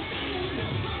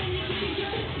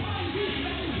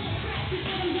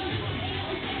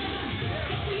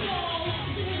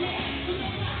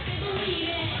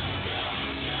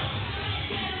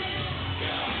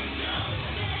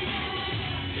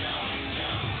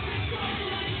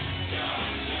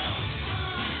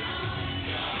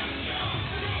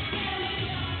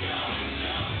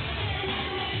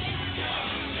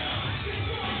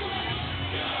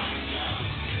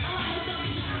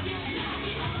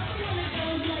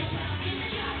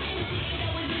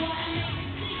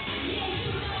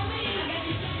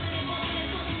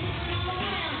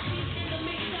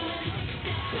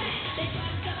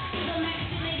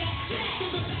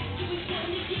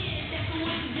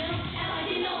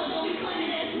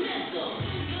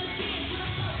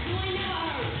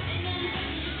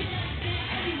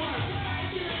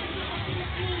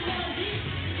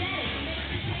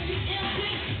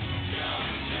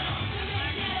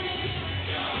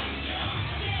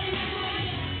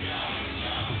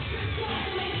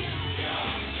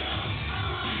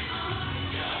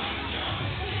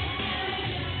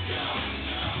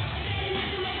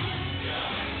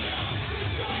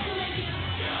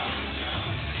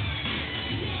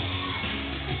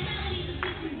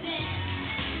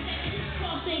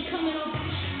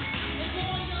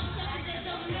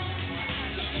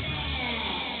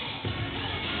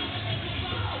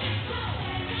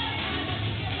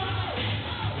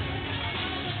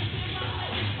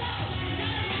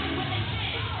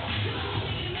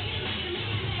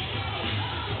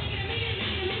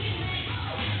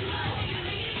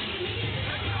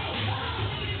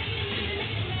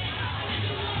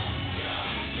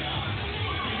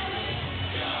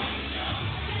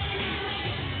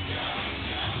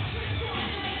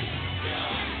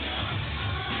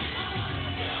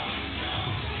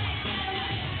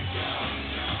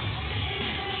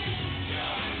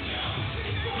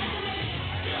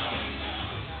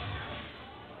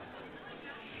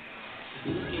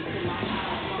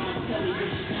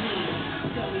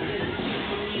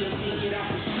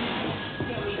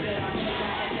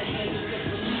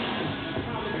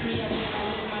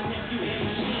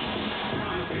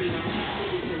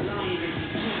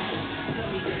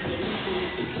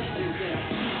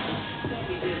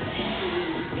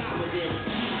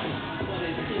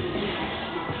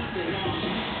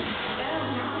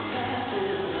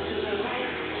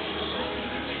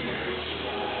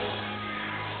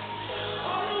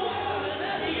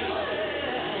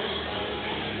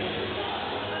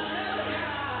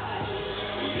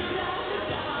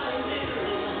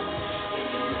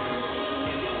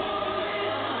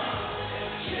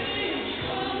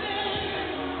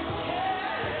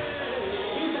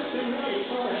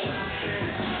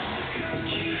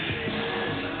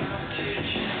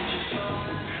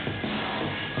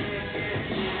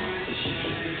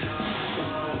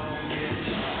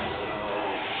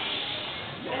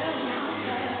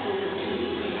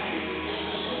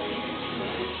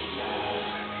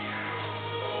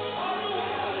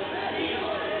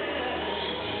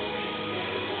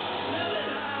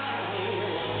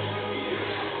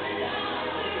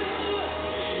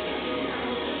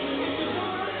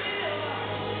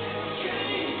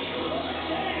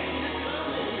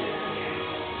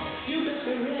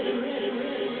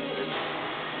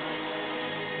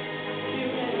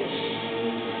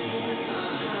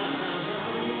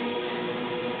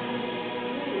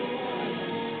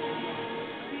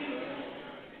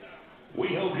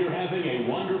 having a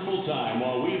wonderful time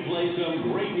while we play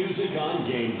some great music on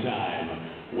Game Time.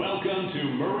 Welcome to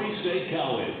Murray State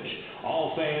College.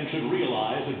 All fans should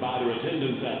realize that by their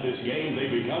attendance at this game,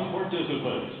 they become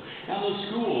participants. and the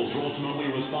schools are ultimately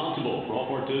responsible for all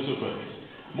participants.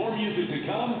 More music to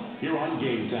come here on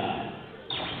Game Time.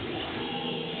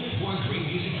 More great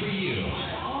music for you.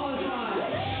 All the time.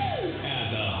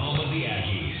 At the home of the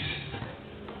Aggies.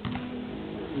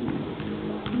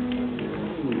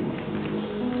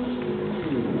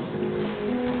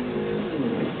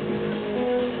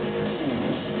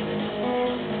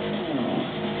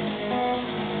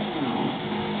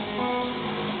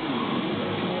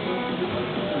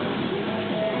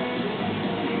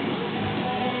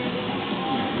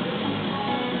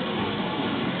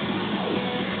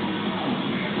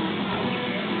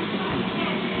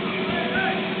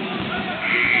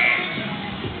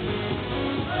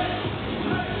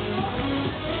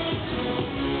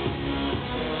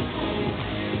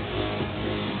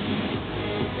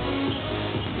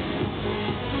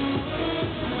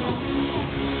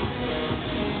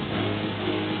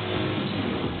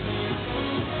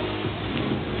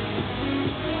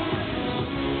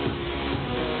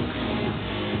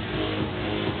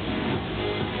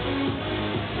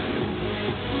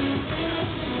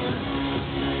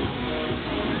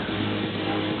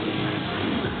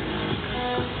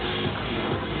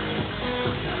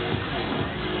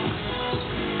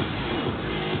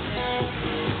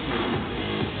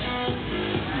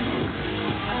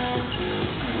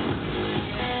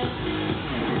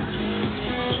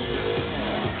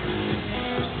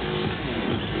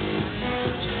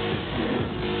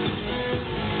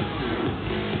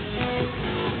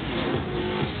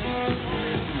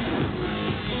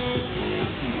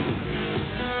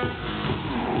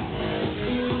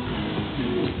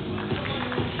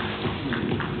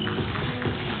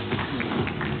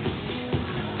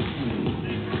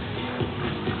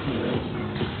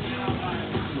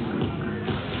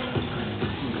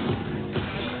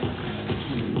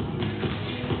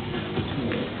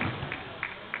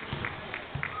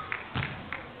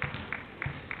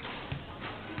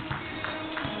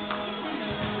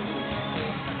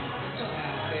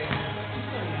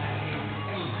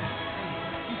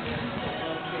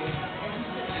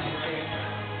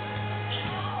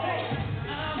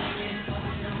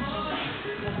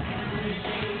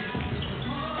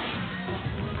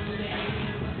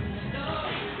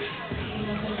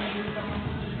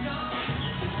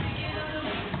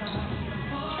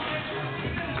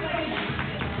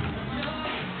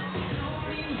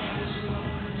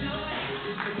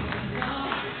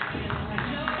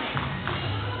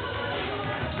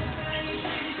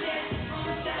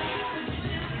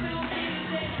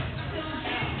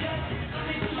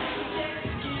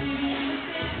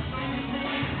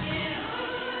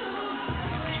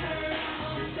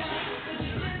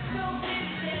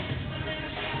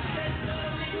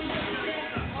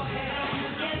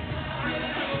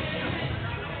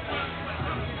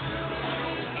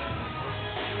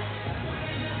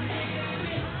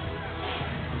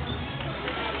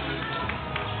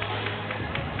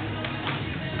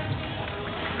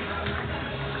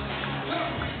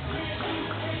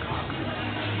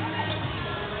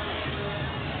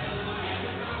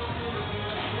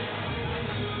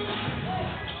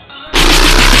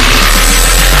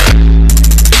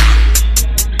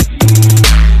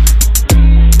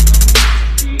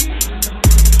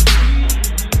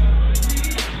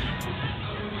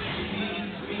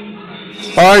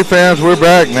 All right, fans, we're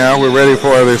back now. We're ready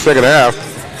for the second half.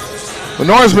 The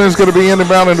Norseman is going to be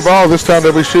inbounding the ball. This time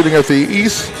they'll be shooting at the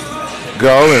east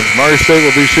goal, and Murray State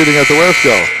will be shooting at the west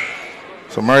goal.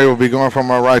 So Murray will be going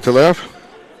from our right to left,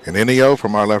 and Inio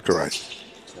from our left to right.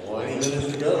 20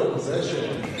 minutes to go.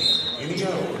 Possession.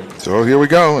 Inio. So here we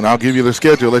go, and I'll give you the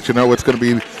schedule, let you know what's going to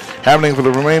be happening for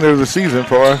the remainder of the season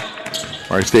for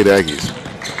Murray State Aggies.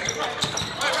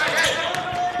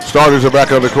 Starters are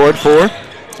back on the court for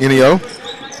Inio,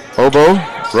 Obo,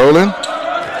 Rowland,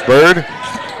 Bird,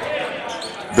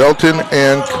 Belton,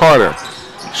 and Carter.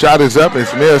 Shot is up,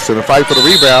 it's missed, and a fight for the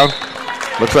rebound.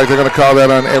 Looks like they're going to call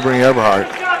that on Emory Everhart,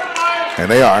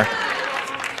 and they are.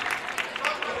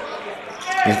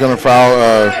 He's going to foul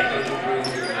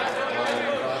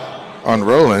on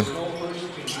Rowland.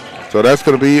 So that's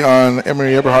going to be on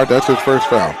Emory Everhart. That's his first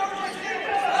foul.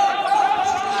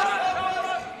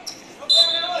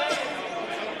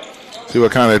 See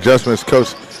what kind of adjustments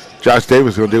Coach Josh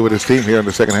Davis is going to do with his team here in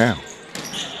the second half.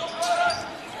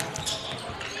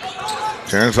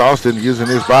 Terrence Austin using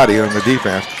his body on the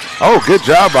defense. Oh, good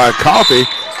job by Coffey.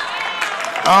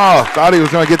 Oh, thought he was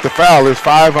going to get the foul. It's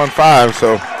 5-on-5,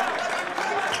 so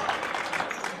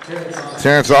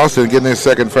Terrence Austin getting his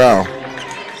second foul.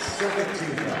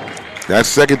 That's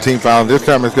second team foul. This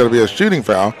time it's going to be a shooting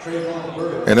foul,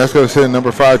 and that's going to send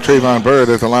number 5 Trayvon Bird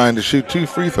at the line to shoot 2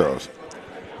 free throws.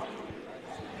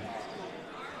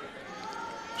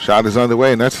 Shot is on the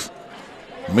way, and that's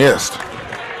missed.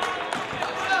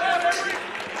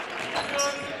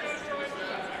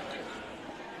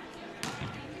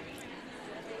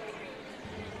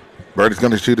 Bird is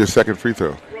going to shoot his second free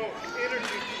throw.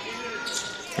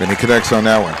 And he connects on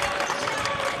that one.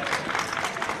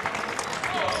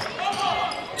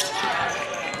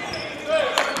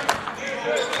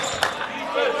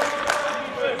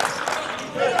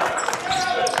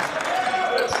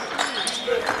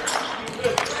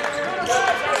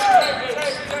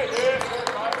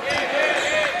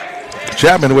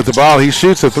 Chapman with the ball. He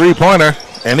shoots a three-pointer,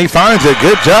 and he finds it.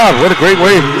 Good job. What a great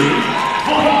way.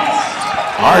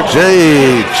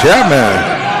 R.J.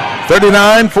 Chapman.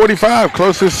 39-45,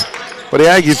 closest for the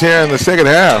Aggies here in the second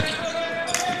half.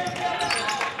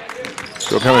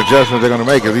 So what kind of adjustment they're going to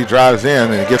make as he drives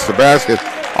in and gets the basket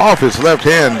off his left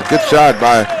hand. Good shot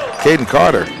by Caden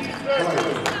Carter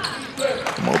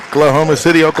from Oklahoma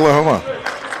City, Oklahoma.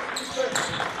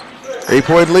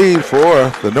 8-point lead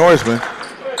for the Norsemen.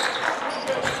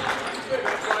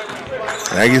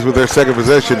 Aggies with their second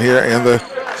possession here in the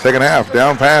second half.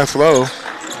 Down pass low.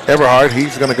 Eberhard,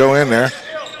 he's going to go in there.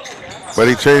 But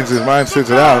he changed his mind, sits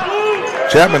it out.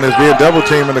 Chapman is being double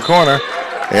teamed in the corner,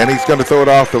 and he's going to throw it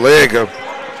off the leg of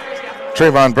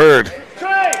Trayvon Bird.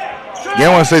 Again,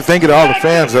 I want to say thank you to all the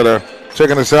fans that are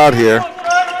checking us out here.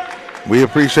 We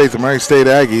appreciate the Murray State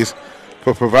Aggies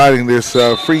for providing this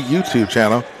free YouTube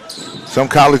channel. Some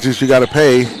colleges you got to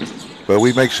pay, but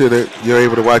we make sure that you're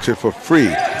able to watch it for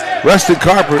free. Rustin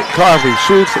Carvey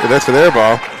shoots, and that's an air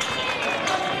ball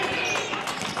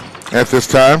at this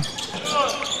time.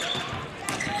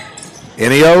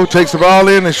 Neo takes the ball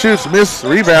in and shoots, miss,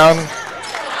 rebound,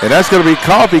 and that's going to be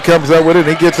Coffey comes up with it,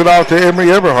 and he gets it off to Emery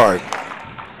Eberhard.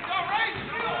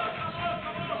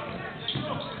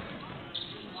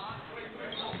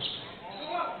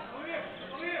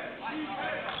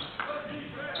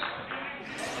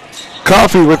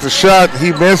 Coffey with the shot,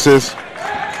 he misses.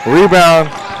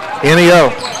 Rebound, Neo.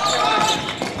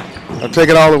 I'll take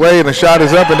it all the way, and the shot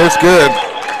is up, and it's good.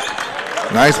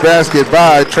 Nice basket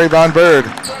by Trayvon Bird.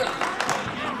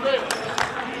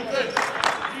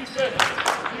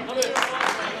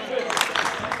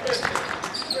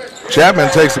 Chapman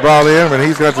takes the ball in, and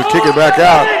he's got to kick it back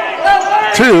out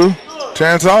to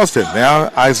Terrence Austin. Now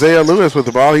Isaiah Lewis with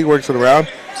the ball. He works it around.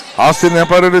 Austin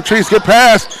up under the trees. Good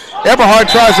pass. Eberhard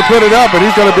tries to put it up, but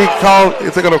he's going to be called,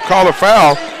 if they're going to call a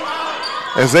foul,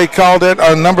 as they called it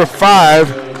on number 5,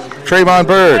 Trayvon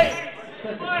Bird.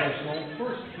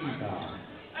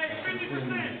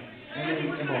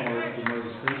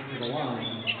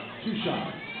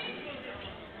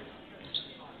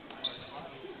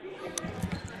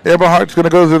 Eberhard's going to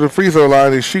go to the free throw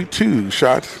line and shoot 2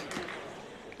 shots.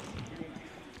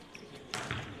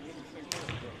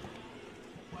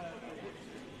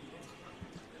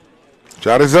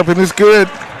 Shot is up and it's good.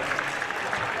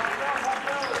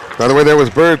 By the way, there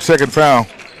was Bird's second foul.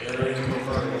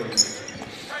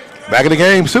 Back in the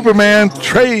game, Superman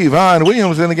Trayvon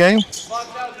Williams in the game.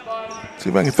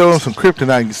 See if I can throw him some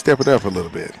kryptonite and step it up a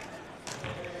little bit.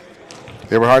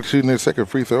 Eberhard shooting his second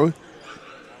free throw.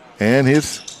 And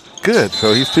it's good,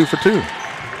 so he's 2 for 2.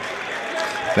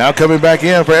 Now coming back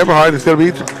in for Eberhard is going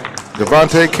to be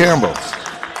Devontae Campbell.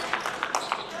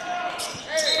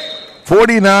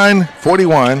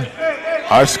 49-41,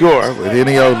 our score with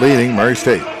Neo leading Murray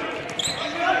State.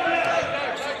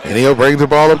 Neo brings the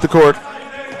ball up the court.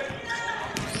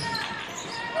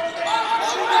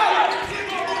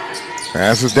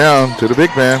 Passes down to the big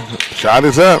man. Shot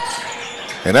is up,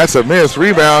 and that's a miss.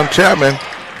 Rebound, Chapman.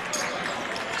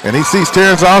 And he sees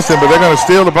Terrence Austin, but they're going to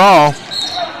steal the ball.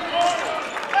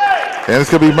 And it's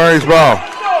going to be Murray's ball.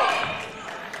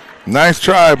 Nice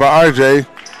try by RJ,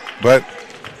 but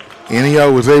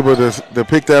Neo was able to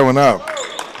pick that one up.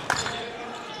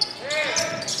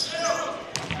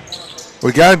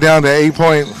 We got it down to 8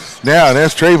 points now.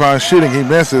 That's Trayvon shooting. He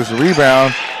misses.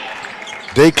 Rebound.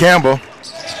 Dave Campbell.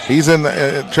 He's in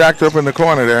the tracked up in the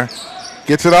corner there.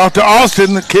 Gets it off to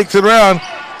Austin. Kicks it around.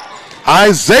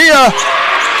 Isaiah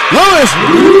Lewis,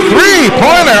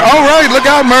 three-pointer. All right, look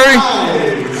out, Murray.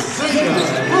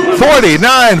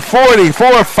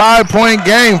 49-44, 5-point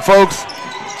game, folks.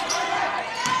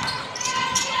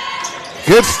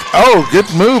 Good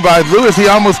move by Lewis. He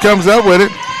almost comes up with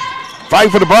it.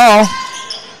 Fight for the ball,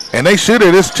 and they shoot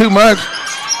it. It's too much.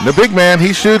 The big man,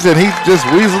 he shoots it. He just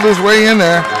weaseled his way in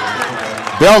there.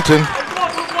 Belton,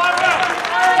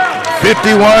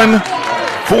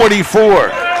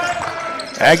 51-44.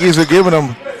 Aggies are giving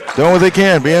them, doing what they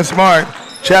can, being smart.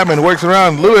 Chapman works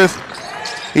around Lewis.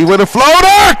 He with a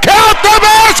floater. Count the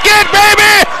basket,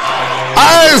 baby!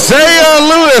 Isaiah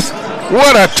Lewis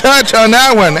What a touch on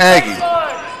that one, Aggie.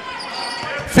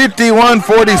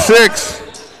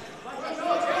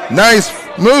 51-46. Nice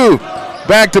move.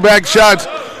 Back-to-back shots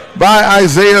by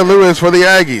Isaiah Lewis for the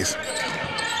Aggies.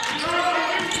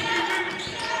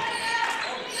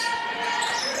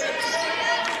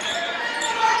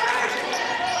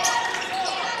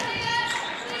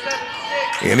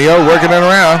 Enio working it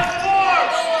around.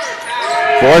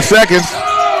 4 seconds.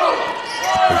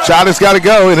 The shot has got to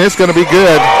go, and it's going to be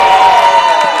good.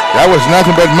 That was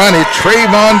nothing but money.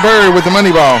 Trayvon Bird with the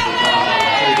money ball.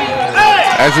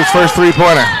 That's his first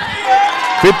three-pointer.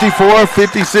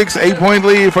 54-56, 8-point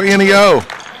lead for Enio.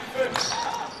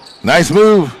 Nice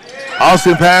move.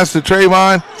 Austin pass to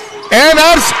Trayvon. And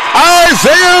that's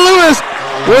Isaiah Lewis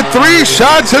with 3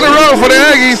 shots in a row for the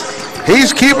Aggies.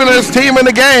 He's keeping his team in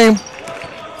the game.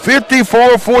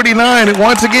 54-49, and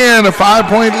once again, a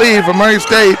 5-point lead for Murray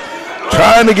State,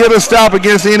 trying to get a stop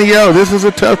against NEO. This is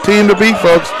a tough team to beat,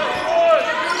 folks.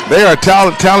 They are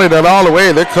talented all the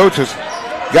way. Their coach has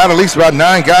got at least about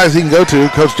 9 guys he can go to,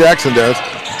 Coach Jackson does.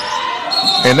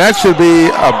 And that should be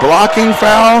a blocking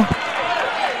foul.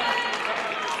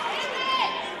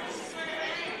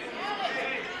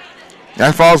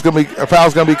 That foul's going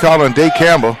to be called on Dave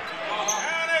Campbell.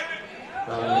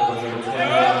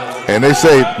 And they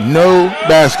say no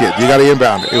basket. You got to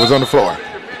inbound it. It was on the floor.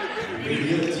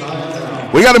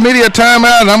 We got a media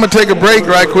timeout, and I'm going to take a break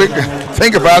right quick.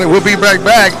 Think about it. We'll be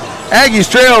back. Aggies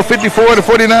trail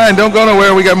 54-49. Don't go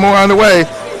nowhere. We got more on the way.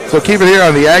 So keep it here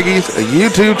on the Aggies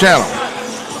YouTube channel.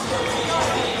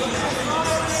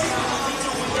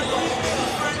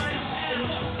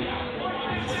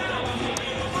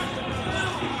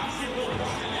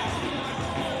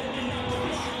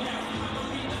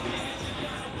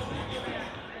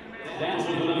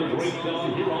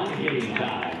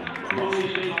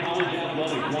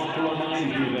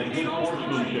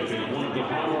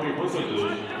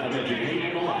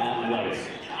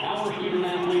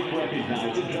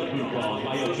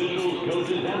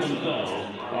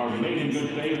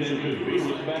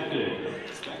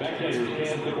 Spectators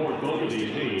can support both of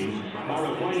these teams by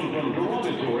refraining from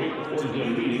derogatory or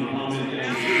demeaning comments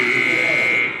and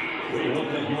cheers. We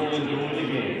hope that you will enjoy the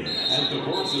game and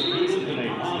support the students in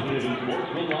a positive and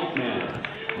sportsmanlike manner.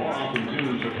 More awesome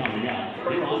tunes are coming up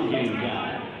here on Game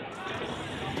Time.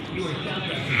 Your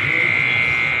soundtrack to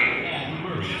great at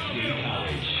Murray State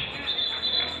College.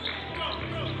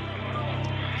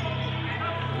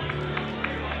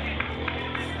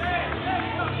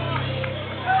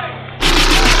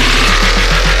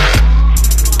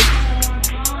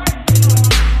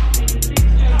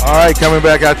 All right, coming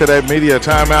back after that media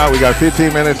timeout. We got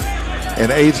 15 minutes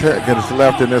and 8 seconds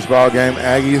left in this ball game.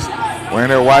 Aggies wearing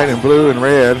their white and blue and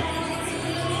red.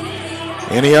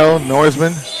 Enio,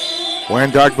 Norseman,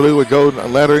 wearing dark blue with gold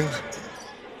lettering.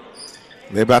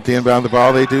 They're about to inbound the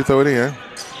ball. They do throw it in.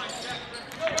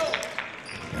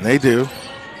 And they do.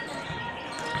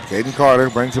 Caden Carter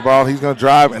brings the ball. He's going to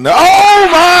drive. And oh,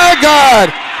 my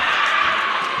God!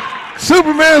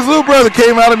 Superman's little brother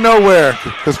came out of nowhere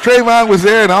because Trayvon was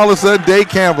there, and all of a sudden Dave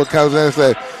Campbell comes in and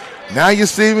said, now you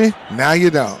see me, now you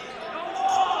don't.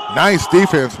 Nice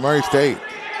defense, Murray State.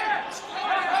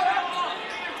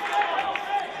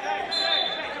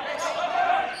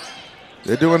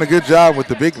 They're doing a good job with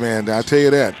the big man, I'll tell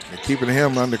you that. They're keeping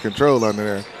him under control under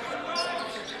there.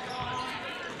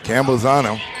 Campbell's on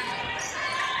him.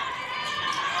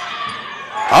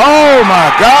 Oh, my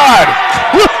God.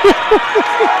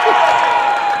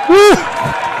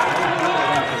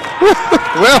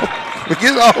 Well,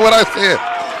 forget all what I said.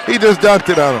 He just dunked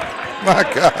it on him. My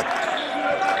God.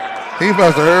 He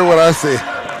must have heard what I said.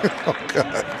 Oh,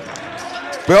 God.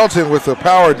 Belton with the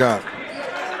power dunk.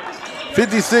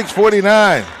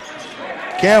 56-49.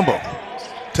 Campbell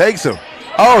takes him.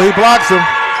 Oh, he blocks him.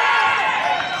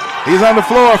 He's on the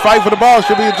floor. Fight for the ball.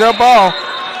 Should be a jump ball.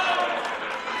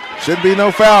 Should be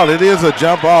no foul. It is a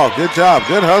jump ball. Good job.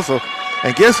 Good hustle.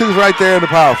 And guess who's right there in the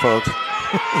pile, folks?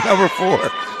 Number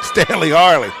 4, Stanley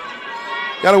Harley.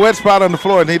 Got a wet spot on the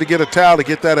floor. Need to get a towel to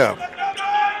get that up.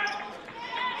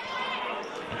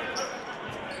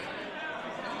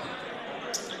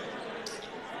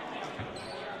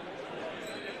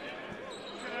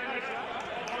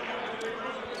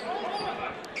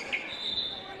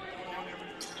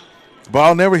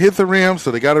 Ball never hit the rim, so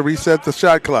they got to reset the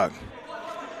shot clock.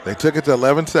 They took it to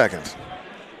 11 seconds.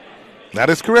 That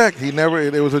is correct.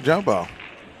 It was a jump ball.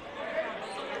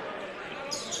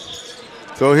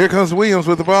 So here comes Williams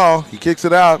with the ball. He kicks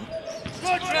it out.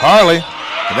 Harley,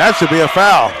 and that should be a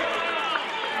foul.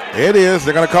 It is.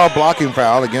 They're going to call blocking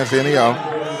foul against NEO.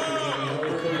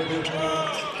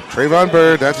 Trayvon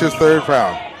Bird, that's his 3rd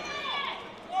foul.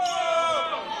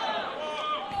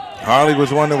 Harley was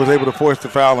the one that was able to force the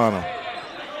foul on him.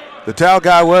 The towel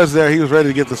guy was there. He was ready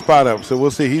to get the spot up. So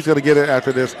we'll see. He's going to get it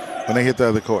after this when they hit the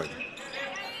other court.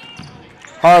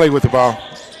 Harley with the ball.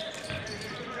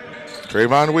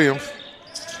 Trayvon Williams.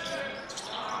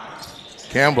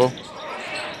 Campbell.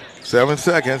 7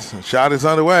 seconds. Shot is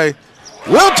underway.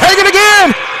 We'll take it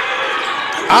again.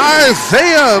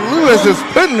 Isaiah Lewis is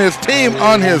putting his team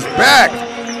on his back.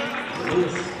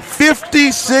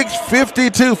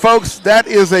 56-52, folks. That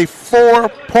is a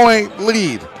 4-point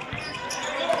lead.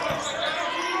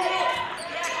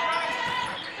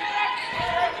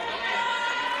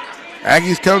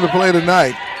 Aggies come to play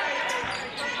tonight.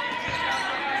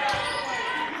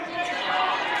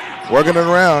 Working it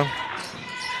around.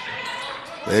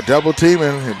 They're double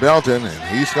teaming Belton, and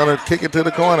he's going to kick it to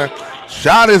the corner.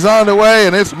 Shot is on the way,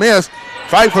 and it's missed.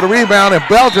 Fight for the rebound, and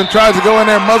Belton tries to go in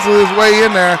there, muscle his way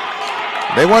in there.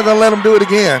 They weren't going to let him do it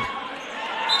again.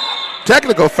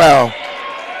 Technical foul.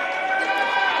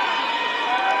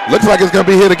 Looks like it's going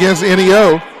to be hit against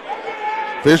NEO.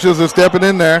 Officials are stepping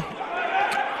in there.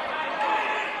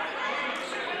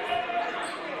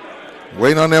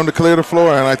 Waiting on them to clear the floor,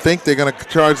 and I think they're going to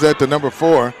charge that to number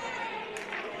 4.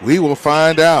 We will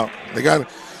find out. They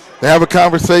have a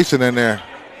conversation in there.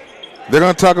 They're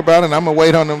going to talk about it, and I'm going to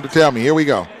wait on them to tell me. Here we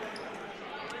go.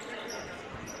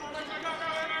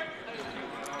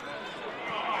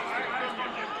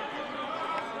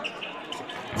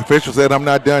 The official said I'm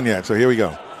not done yet, so here we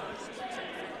go.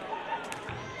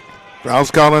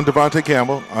 Foul's calling Devontae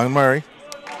Campbell on Murray.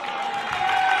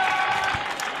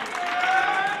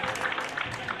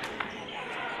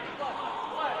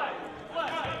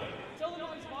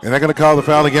 And they're going to call the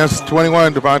foul against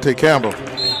 21, Devontae Campbell.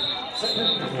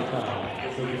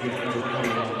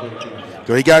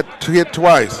 So he got hit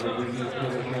twice.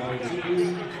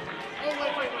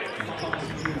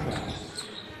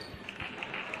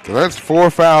 So that's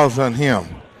 4 fouls on him.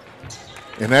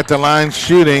 And at the line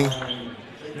shooting,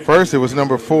 first it was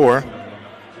number 4,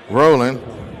 Roland.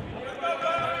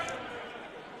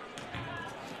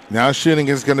 Now shooting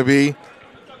is going to be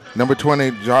number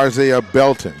 20, Jarzea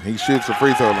Belton. He shoots the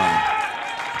free throw line.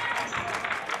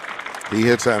 He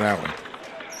hits on that one.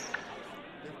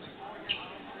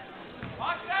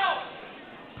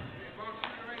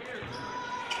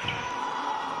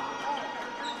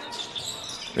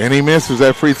 And he misses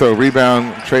that free throw.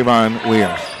 Rebound, Trayvon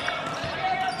Williams.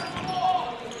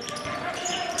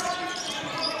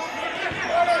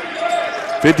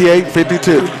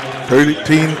 (58-52).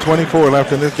 13-24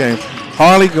 left in this game.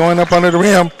 Harley going up under the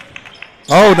rim.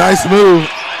 Oh, nice move.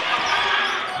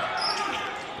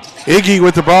 Iggy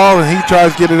with the ball, and he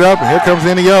tries to get it up, and here comes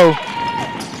NEO.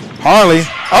 Harley.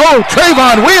 Oh,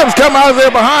 Trayvon Williams come out of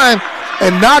there behind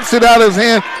and knocks it out of his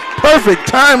hand. Perfect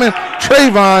timing.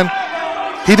 Trayvon,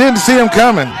 he didn't see him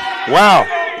coming. Wow.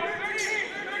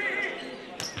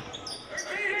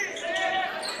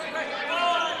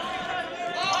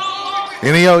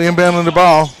 NEO inbounding the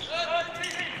ball.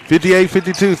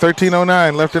 58-52,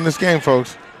 13:09 left in this game,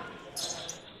 folks.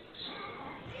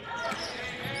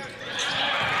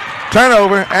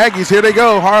 Turnover, Aggies, here they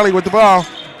go. Harley with the ball.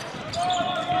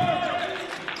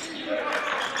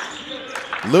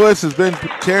 Lewis has been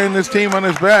carrying this team on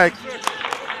his back.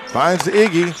 Finds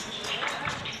Iggy.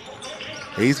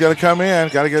 He's going to come in,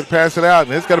 got to pass it out,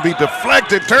 and it's going to be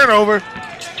deflected. Turnover,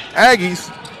 Aggies.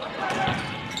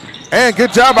 And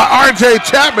good job by R.J.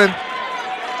 Chapman.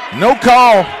 No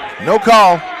call, no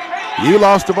call. You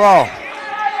lost the ball.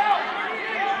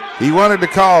 He wanted to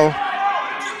call.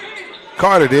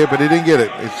 Carter did, but he didn't get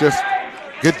it. It's just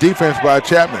good defense by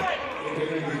Chapman.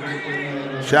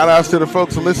 Shout outs to the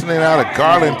folks listening out of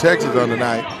Garland, Texas on the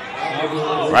night.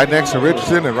 Right next to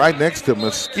Richardson and right next to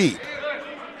Mesquite.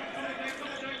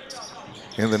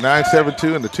 In the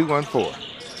 972 and the 214.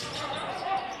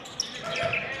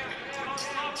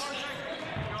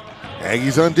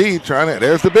 Aggies on D trying to,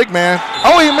 there's the big man.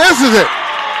 Oh, he misses it.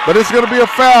 But it's going to be a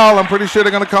foul. I'm pretty sure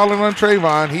they're going to call it on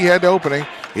Trayvon. He had the opening.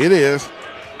 It is.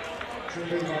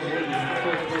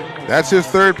 That's his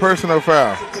third personal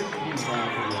foul.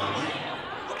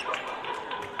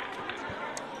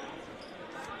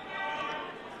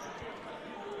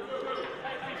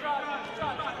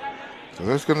 So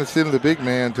that's going to send the big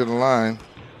man to the line.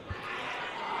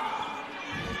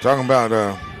 Talking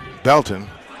about Belton.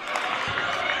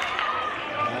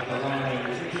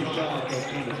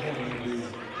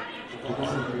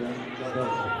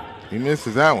 He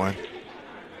misses that one.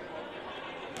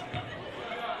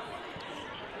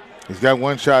 He's got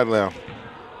one shot left.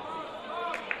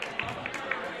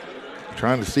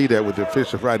 Trying to see that with the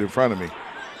official right in front of me.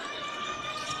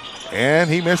 And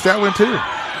he missed that one too.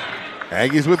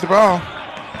 Aggies with the ball.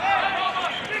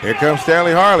 Here comes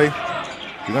Stanley Harley.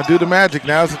 He's going to do the magic.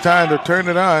 Now's the time to turn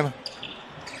it on.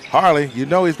 Harley, you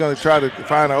know he's going to try to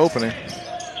find an opening.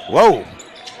 Whoa.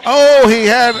 Oh, he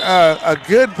had a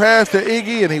good pass to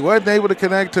Iggy, and he wasn't able to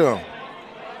connect to him.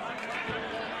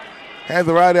 Had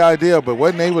the right idea, but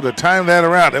wasn't able to time that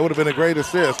around. That would have been a great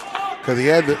assist because he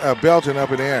had Belton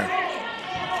up in the air.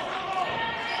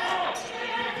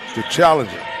 The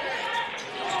challenger.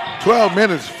 12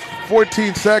 minutes,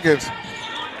 14 seconds.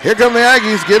 Here come the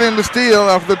Aggies getting the steal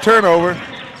after the turnover.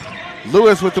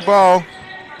 Lewis with the ball.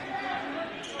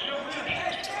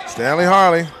 Stanley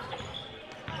Harley.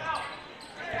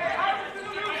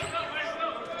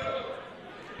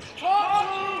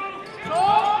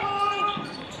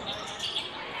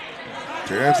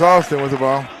 Terrence Austin with the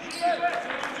ball.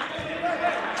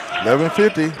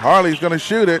 11:50. Harley's going to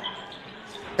shoot it.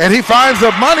 And he finds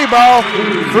a money ball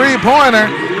three-pointer.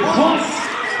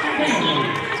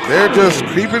 They're just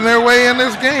creeping their way in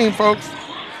this game, folks.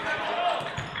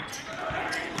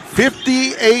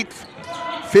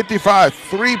 58-55,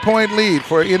 three-point lead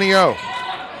for NEO.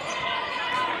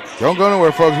 Don't go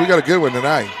nowhere, folks. We got a good one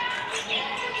tonight.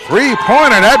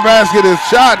 Three-pointer. That basket is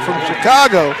shot from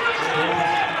Chicago.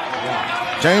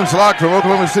 James Locke from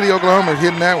Oklahoma City, Oklahoma is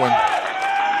hitting that one.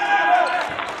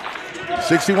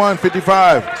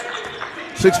 61-55,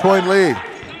 6-point lead.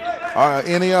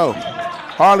 NEO.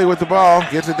 Harley with the ball,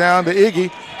 gets it down to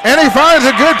Iggy, and he finds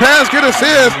a good basket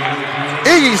assist.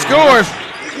 Iggy scores,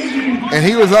 and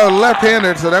he was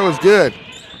left-handed, so that was good.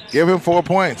 Give him 4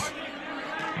 points.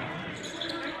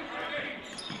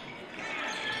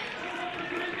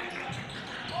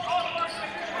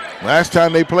 Last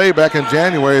time they played back in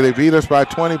January, they beat us by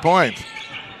 20 points.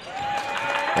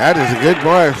 That is a good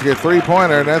boy to get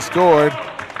three-pointer, and that scored.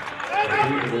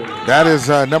 That is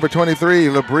number 23,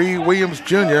 LeBree Williams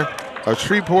Jr. of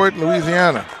Shreveport,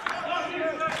 Louisiana.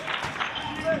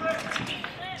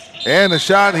 And the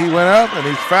shot, he went up and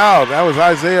he's fouled. That was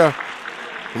Isaiah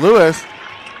Lewis.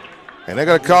 And they're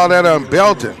going to call that on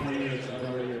Belton.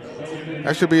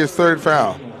 That should be his third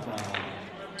foul.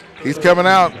 He's coming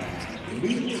out.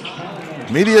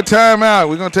 Media timeout.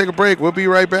 We're going to take a break. We'll be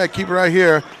right back. Keep it right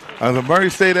here on the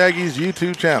Murray State Aggies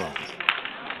YouTube channel.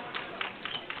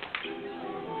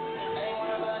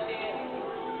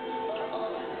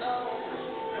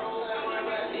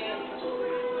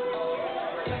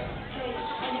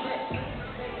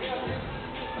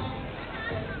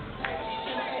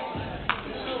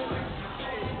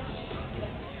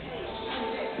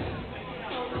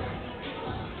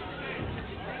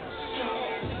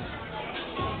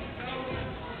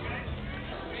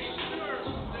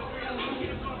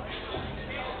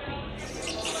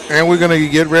 And we're going to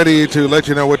get ready to let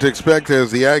you know what to expect as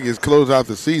the Aggies close out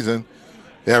the season.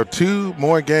 They have 2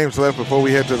 more games left before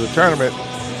we head to the tournament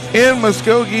in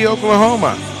Muskogee,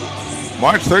 Oklahoma.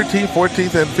 March 13th,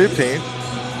 14th, and 15th.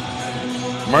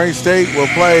 Murray State will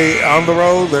play on the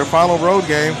road, their final road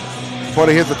game before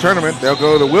they hit the tournament. They'll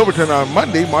go to Wilburton on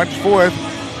Monday, March 4th.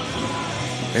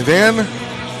 And then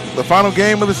the final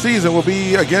game of the season will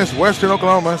be against Western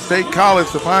Oklahoma State College,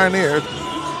 the Pioneers.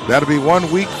 That'll be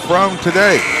 1 week from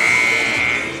today.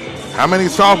 How many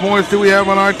sophomores do we have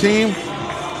on our team?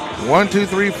 1, 2,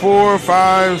 3, 4,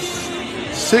 5,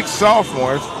 6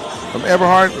 sophomores from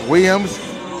Everhart, Williams,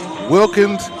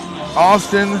 Wilkins,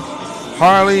 Austin,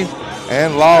 Harley,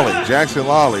 and Lawley, Jackson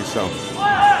Lawley. So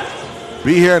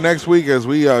be here next week as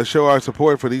we show our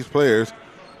support for these players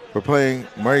for playing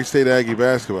Murray State Aggie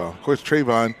basketball. Of course,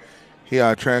 Trayvon, he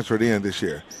transferred in this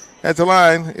year. At the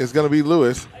line is going to be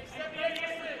Lewis.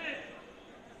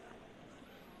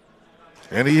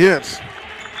 And he hits.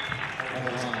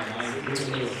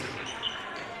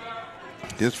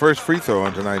 His first free throw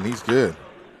on tonight, and he's good.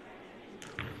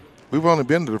 We've only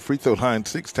been to the free throw line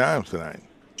 6 times tonight.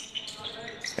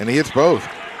 And he hits both.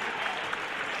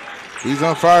 He's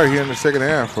on fire here in the second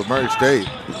half for Murray State.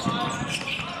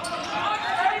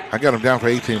 I got him down for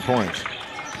 18 points.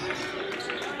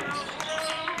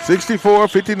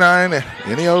 64-59,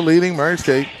 NEO leading Murray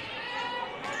State.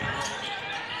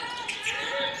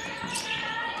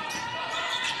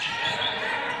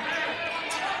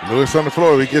 Lewis on the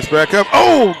floor. He gets back up.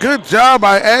 Oh, good job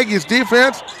by Aggies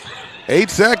defense. 8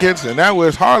 seconds, and that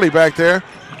was Harley back there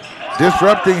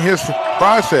disrupting his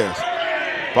process.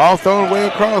 Ball thrown way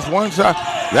across, one shot.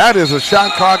 That is a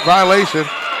shot clock violation.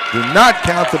 Do not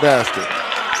count the basket.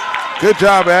 Good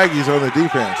job, Aggies, on the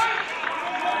defense.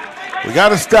 We got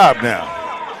to stop now.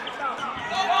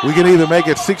 We can either make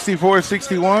it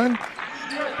 64-61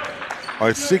 or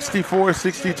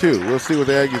 64-62. We'll see what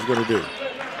the Aggies are going to do.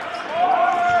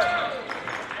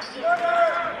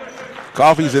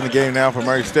 Coffey's in the game now for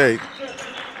Murray State.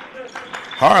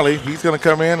 Harley, he's going to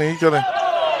come in and he's going to,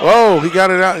 oh, he got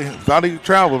it out. He thought he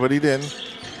traveled, but he didn't.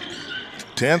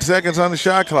 10 seconds on the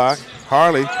shot clock.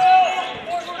 Harley,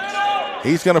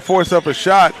 he's going to force up a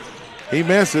shot. He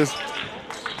misses.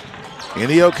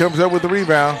 Neo comes up with the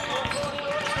rebound.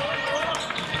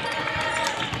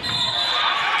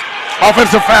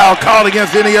 Offensive foul called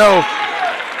against Neo.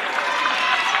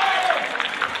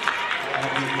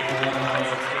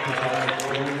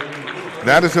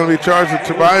 That is going to be charged with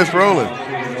Tobias Rowland.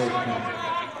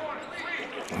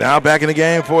 Now back in the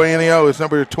game for Neo is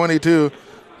number 22,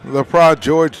 LeProd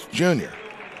George Jr.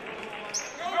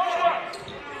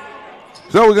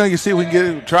 So we're going to see if we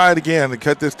can try it again to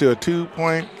cut this to a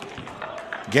 2-point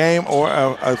game or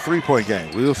a 3-point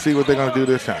game. We'll see what they're going to do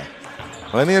this time.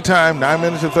 Plenty of time, 9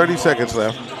 minutes and 30 seconds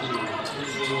left.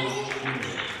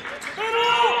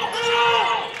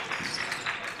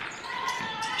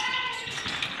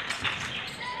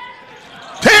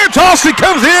 Terrence Austin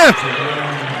comes in.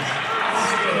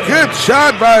 Good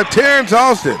shot by Terrence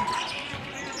Austin.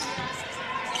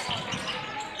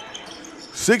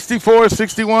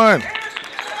 64-61.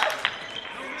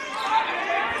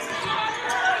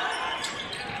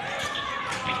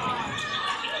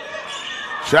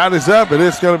 Shot is up, but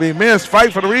it's going to be missed.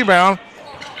 Fight for the rebound.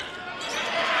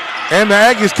 And the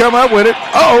Aggies come up with it.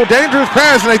 Uh-oh, dangerous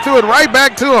pass, and they threw it right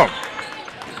back to him.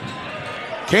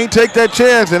 Can't take that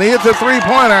chance, and he hits a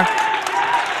three-pointer.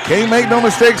 Can't make no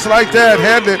mistakes like that.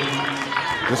 Had to,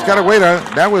 just got to wait on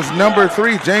it. That was number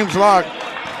 3, James Locke.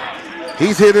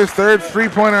 He's hit his third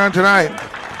three-pointer on tonight.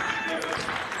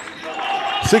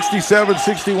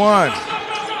 67-61.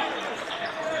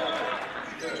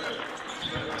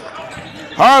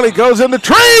 Harley goes in the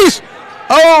trees.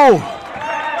 Oh,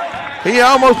 he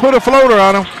almost put a floater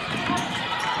on him.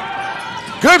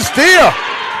 Good steal.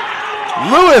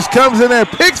 Lewis comes in there and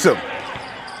picks him.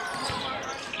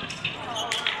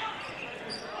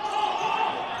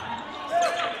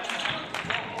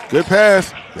 Good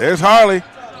pass. There's Harley.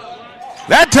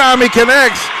 That time he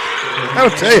connects.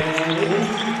 I'll tell you,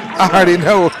 I already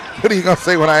know. What are you going to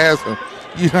say when I ask him?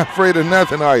 You're not afraid of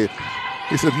nothing, are you?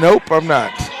 He said, nope, I'm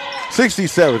not.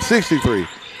 67-63.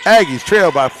 Aggies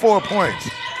trail by 4 points.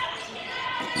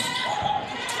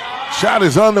 Shot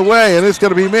is on the way, and it's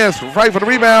going to be missed. Fight for the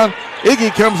rebound.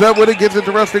 Iggy comes up with it, gets it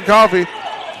to Rustin Coffee.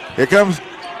 Here comes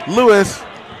Lewis.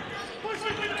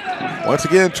 Once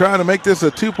again, trying to make this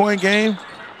a 2-point game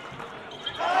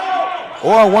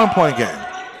or a 1-point game.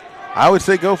 I would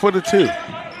say go for the 2.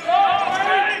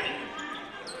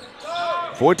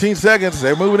 14 seconds.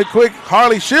 They're moving it quick.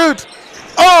 Harley shoots.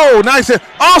 Oh, nice.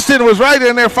 Austin was right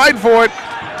in there fighting for it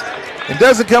and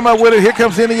doesn't come up with it. Here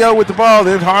comes Neo with the ball.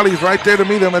 Then Harley's right there to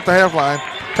meet him at the timeline.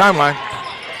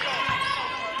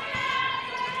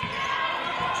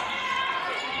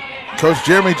 Coach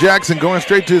Jeremy Jackson going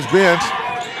straight to his bench.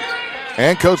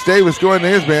 And Coach Davis going to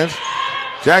his bench.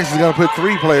 Jackson's going to put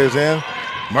 3 players in.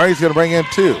 Murray's going to bring in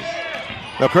 2.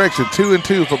 No, correction, 2 and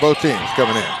 2 for both teams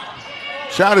coming in.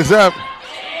 Shot is up.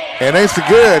 And it's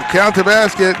good. Count the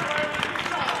basket.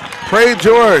 Pray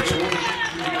George.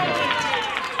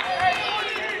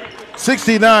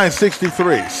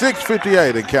 69-63.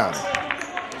 6:58 and counting.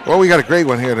 Well, we got a great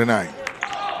one here tonight.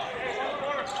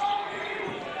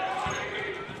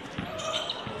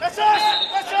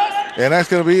 And that's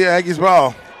going to be Aggies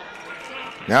ball.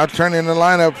 Now turning the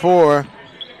lineup for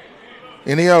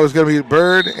Neo is going to be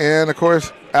Bird and, of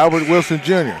course, Albert Wilson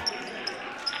Jr.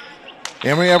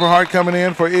 Emory Everhart coming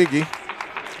in for Iggy.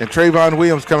 And Trayvon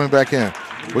Williams coming back in.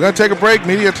 We're going to take a break,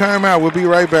 media timeout. We'll be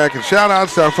right back. And shout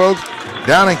outs to our folks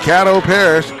down in Caddo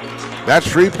Parish. That's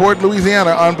Shreveport,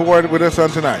 Louisiana, on board with us on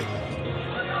tonight.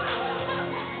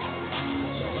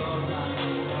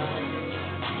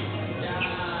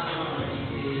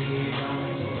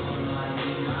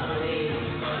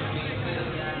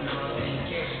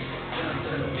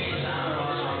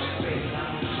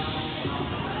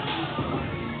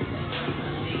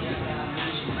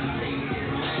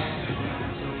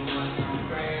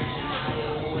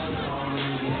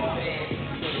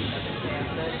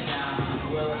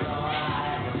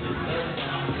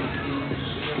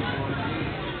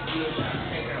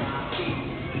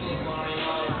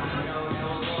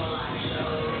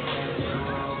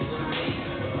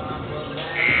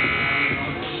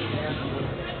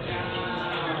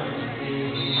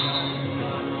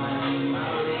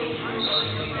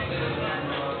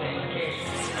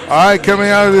 All right, coming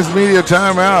out of this media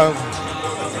timeout,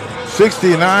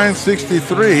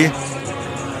 69-63.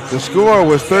 The score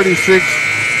was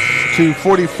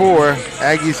 36-44.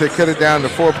 Aggies had cut it down to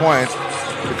 4 points.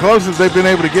 The closest they've been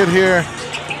able to get here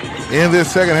in this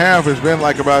second half has been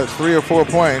like about 3 or 4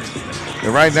 points.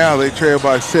 And right now they trail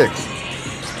by 6.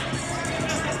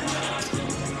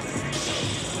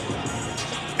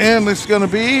 And it's going to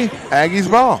be Aggies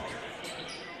ball.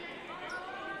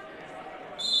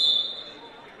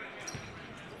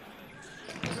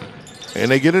 And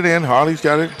they get it in. Harley's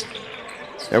got it.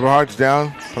 Everhart's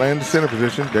down, playing the center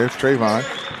position. There's Trayvon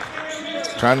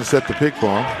trying to set the pick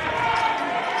for him.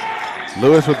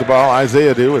 Lewis with the ball.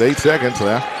 Isaiah do with 8 seconds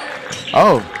left.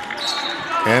 Oh,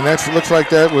 and that looks like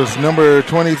that was number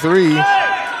 23,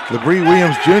 LeBrie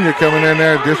Williams Jr. coming in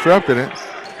there and disrupting it.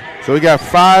 So we got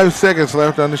 5 seconds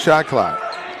left on the shot clock.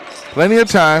 Plenty of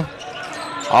time.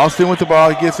 Austin with the ball.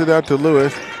 He gets it up to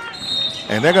Lewis.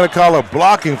 And they're going to call a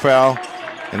blocking foul.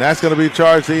 And that's going to be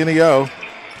charged to NEO.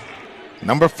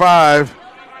 Number 5,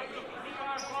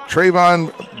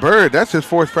 Trayvon Bird. That's his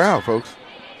 4th foul, folks.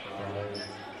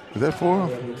 Is that 4?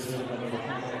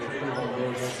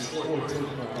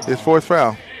 His 4th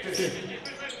foul.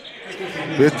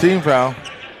 15 foul.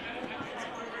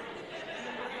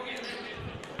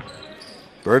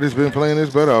 Bird has been playing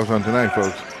his butt off on tonight,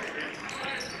 folks.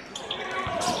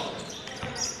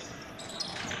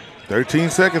 13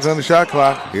 seconds on the shot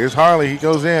clock. Here's Harley. He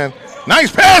goes in.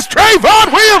 Nice pass.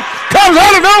 Trayvon Williams comes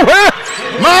out of nowhere.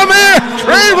 My man,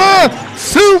 Trayvon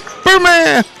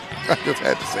Superman. I just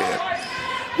had to say it.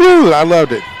 Woo, I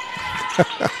loved it.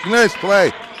 Nice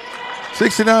play.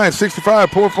 69-65,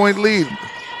 4-point lead.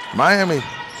 Miami.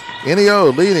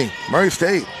 NEO leading Murray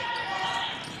State.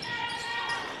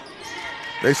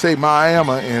 They say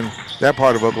Miami in that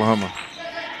part of Oklahoma.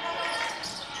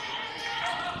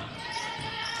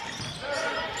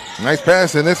 Nice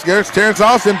pass, and this there's Terrence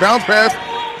Austin, bounce pass.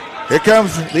 Here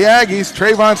comes the Aggies.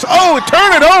 Trayvon,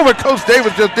 turn it over. Coach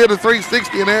Davis just did a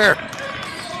 360 in there.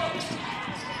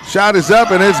 Shot is up,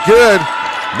 and it's good.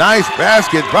 Nice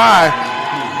basket by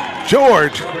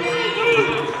George.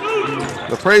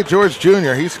 LaPrade George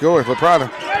Jr., he scored for Prada.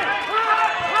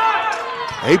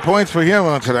 8 points for him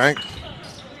on tonight.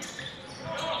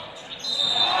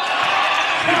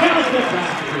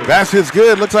 Basket's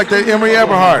good. Looks like that Emory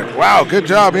Eberhard. Wow, good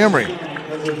job, Emory.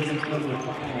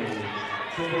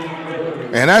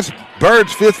 And that's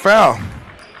Bird's 5th foul.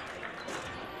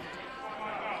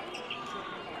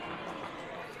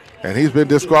 And he's been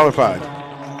disqualified.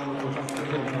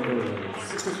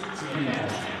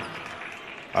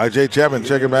 R.J. Chapman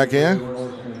checking back in.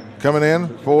 Coming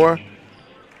in for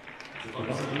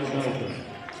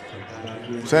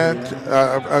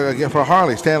for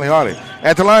Harley, Stanley Harley.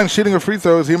 At the line, shooting a free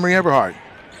throw is Emory Eberhard.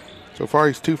 So far,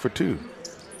 he's 2 for 2.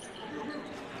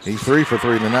 He's 3 for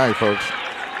 3 tonight, folks.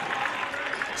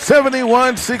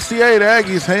 71-68,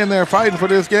 Aggies in there fighting for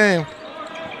this game.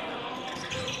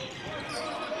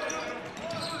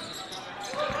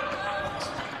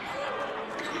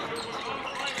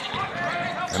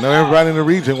 I know everybody in the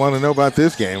region want to know about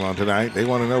this game on tonight. They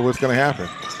want to know what's going to happen.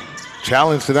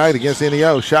 Challenge tonight against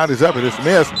NEO. Shot is up and it's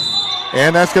missed.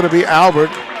 And that's going to be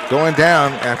Albert going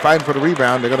down and fighting for the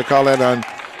rebound. They're going to call that on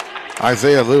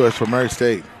Isaiah Lewis for Murray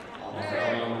State.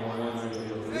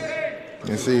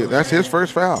 You see, that's his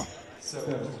 1st foul.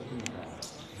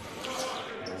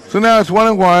 So now it's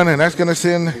 1-1, and that's going to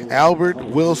send Albert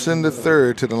Wilson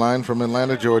III to the line from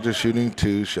Atlanta, Georgia, shooting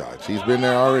 2 shots. He's been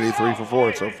there already, 3 for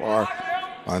 4 so far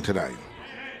on tonight.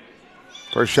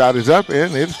 First shot is up,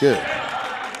 and it's good.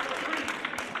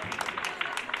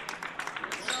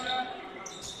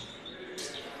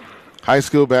 High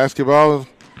school basketball,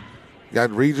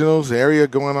 got regionals area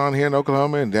going on here in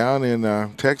Oklahoma and down in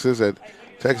Texas at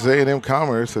Texas A&M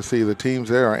Commerce. I see the teams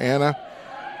there are Anna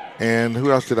and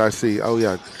who else did I see? Oh,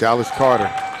 yeah, Dallas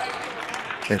Carter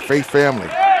and Faith Family.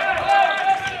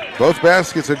 Both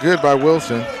baskets are good by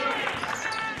Wilson.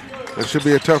 There should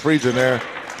be a tough region there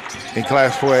in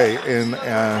Class 4A in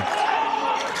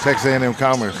Texas A&M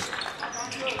Commerce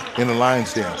in the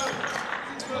Lions Den.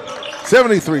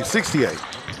 73-68.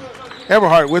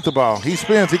 Eberhard with the ball. He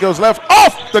spins. He goes left.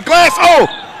 Off the glass. Oh!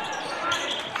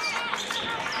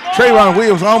 Trayvon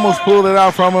Williams almost pulled it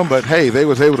out from him, but hey, they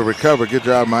was able to recover. Good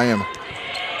job, Miami.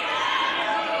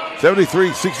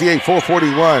 73-68,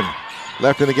 4:41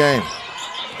 left in the game.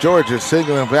 George is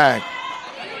signaling back.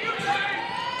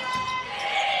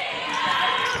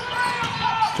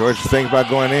 George is thinking about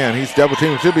going in. He's double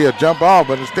teaming. Should be a jump ball,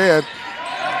 but instead,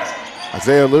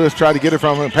 Isaiah Lewis tried to get it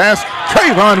from him. Pass.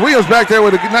 Trayvon Williams back there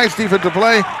with a nice defensive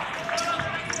play.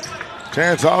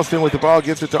 Terrence Austin with the ball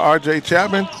gets it to R.J.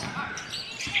 Chapman.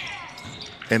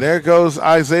 And there goes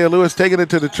Isaiah Lewis taking it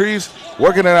to the trees,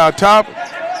 working it out top.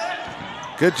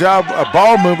 Good job, a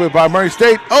ball movement by Murray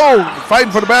State. Oh,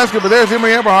 fighting for the basket, but there's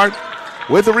Emory Eberhard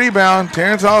with the rebound.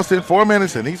 Terrence Austin, 4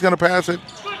 minutes, and he's going to pass it.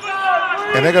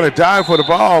 And they're going to dive for the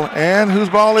ball. And whose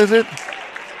ball is it?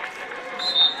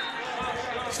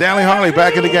 Stanley Harley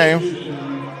back in the game.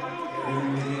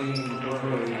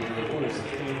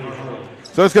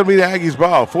 So it's going to be the Aggies'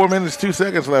 ball. 4 minutes, 2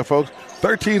 seconds left, folks.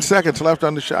 13 seconds left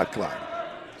on the shot clock.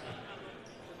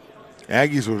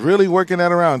 Aggies were really working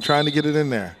that around, trying to get it in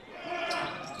there.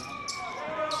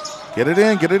 Get it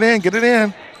in, get it in, get it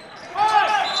in.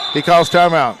 He calls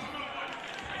timeout.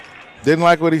 Didn't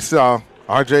like what he saw.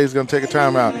 RJ is going to take a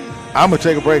timeout. I'm going to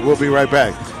take a break. We'll be right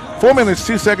back. 4 minutes,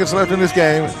 2 seconds left in this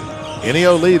game.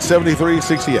 NEO leads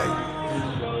 73-68.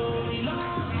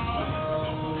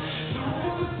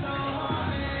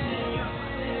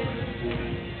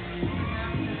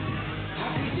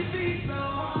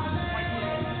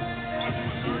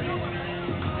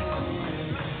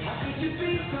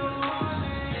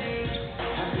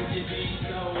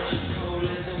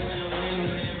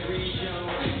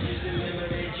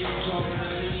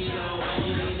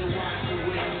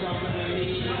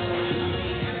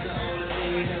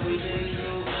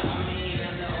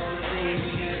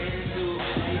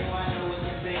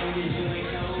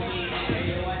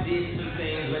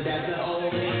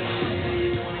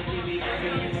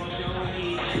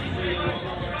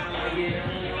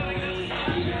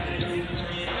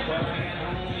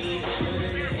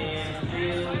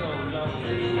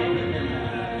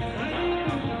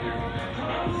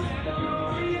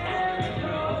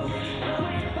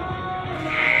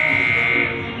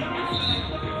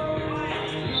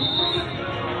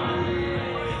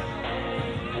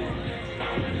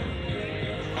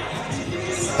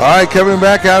 All right, coming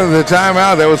back out of the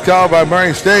timeout that was called by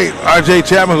Murray State. R.J.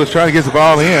 Chapman was trying to get the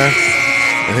ball in,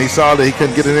 and he saw that he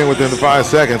couldn't get it in within the 5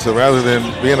 seconds. So rather than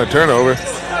being a turnover,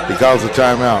 he calls the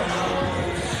timeout.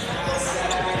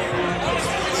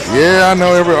 Yeah, I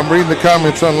know. I'm reading the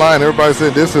comments online. Everybody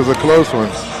said this is a close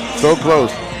one. So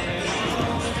close.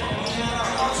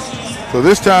 So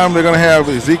this time they're going to have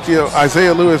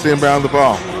Isaiah Lewis inbound the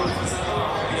ball.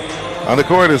 On the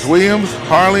court is Williams,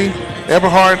 Harley,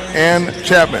 Eberhardt, and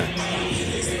Chapman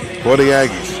for the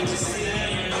Aggies.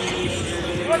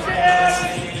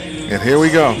 And here we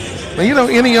go. Now, you know,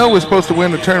 NEO was supposed to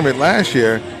win the tournament last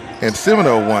year, and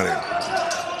Seminole won it.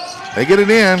 They get it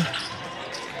in.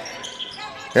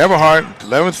 Eberhardt,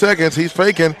 11 seconds. He's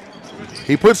faking.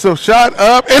 He puts the shot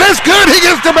up, and it's good. He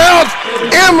gets the bounce.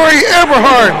 Emory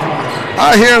Eberhardt.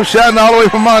 I hear him shouting all the way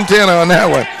from Montana on that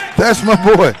one. That's my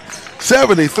boy.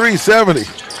 73-70.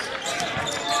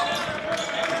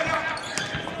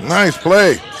 Nice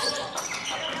play.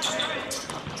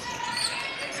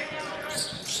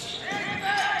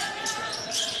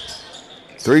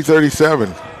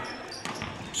 .337.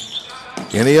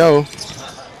 NEO.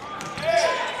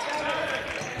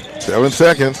 7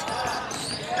 seconds.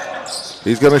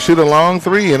 He's going to shoot a long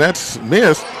three, and that's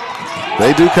missed.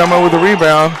 They do come up with a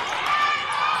rebound.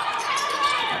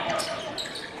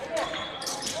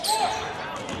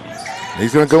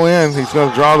 He's going to go in. He's going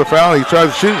to draw the foul. He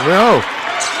tries to shoot. No.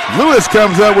 Lewis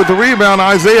comes up with the rebound.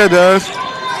 Isaiah does.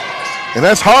 And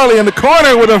that's Harley in the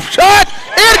corner with a shot.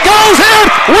 It goes in.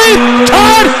 We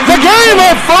tied the game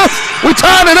up, folks. We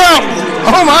tied it up.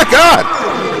 Oh, my God.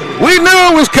 We knew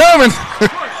it was coming.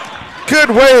 Good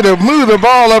way to move the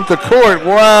ball up the court.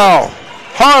 Wow.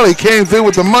 Harley came through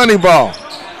with the money ball.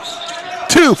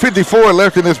 2:54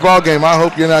 left in this ball game. I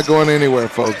hope you're not going anywhere,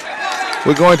 folks.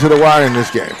 We're going to the wire in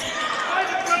this game.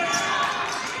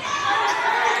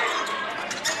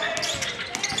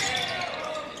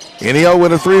 NEO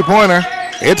with a three-pointer.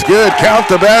 It's good. Count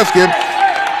the basket.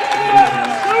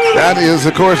 That is,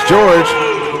 of course,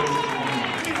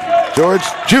 George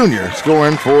Jr.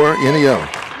 scoring for NEO.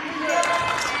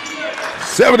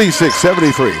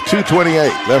 76-73.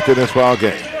 2:28 left in this ball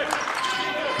game.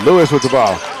 Lewis with the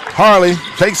ball. Harley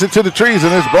takes it to the trees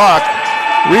in this block.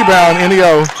 Rebound,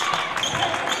 NEO.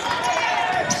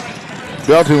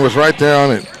 Belton was right there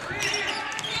on it.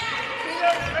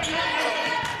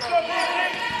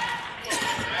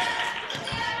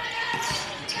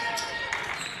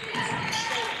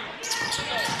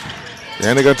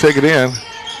 And they're going to take it in.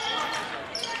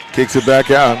 Kicks it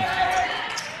back out.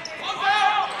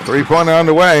 Three-pointer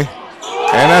underway.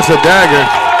 And that's a dagger.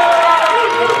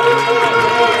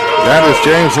 That is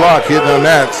James Locke hitting on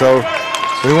that. So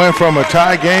we went from a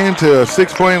tie game to a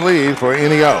 6-point lead for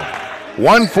NEO.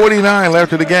 1:49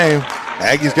 left of the game.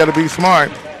 Aggies got to be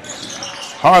smart.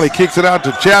 Harley kicks it out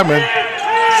to Chapman.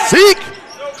 Seek!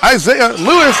 Isaiah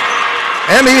Lewis.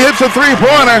 And he hits a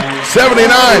three-pointer.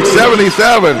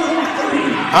 79-77.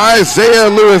 Isaiah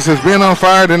Lewis has been on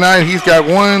fire tonight. He's got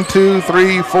 5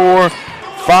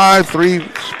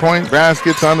 3-point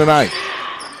baskets on the night.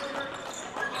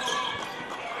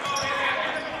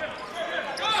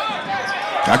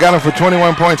 got him for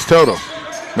 21 points total.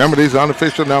 Remember, these are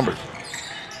unofficial numbers.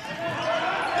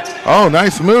 Oh,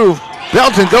 nice move.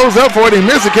 Belton goes up for it. He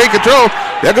missed it. Can't control.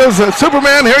 There goes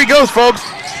Superman. Here he goes, folks.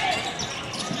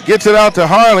 Gets it out to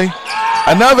Harley.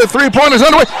 Another three-pointer's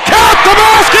underway. Count the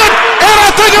basket! And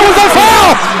I think it was a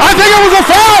foul! I think it was a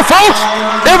foul, folks!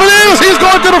 If it is, he's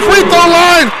going to the free throw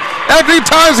line after he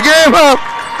ties the game up.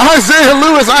 Isaiah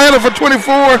Lewis, I had it for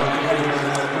 24.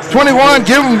 21,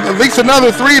 give him at least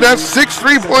another three. That's 6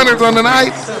 3-pointers on the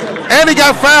night. And he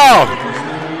got fouled.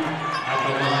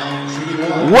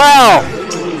 Wow.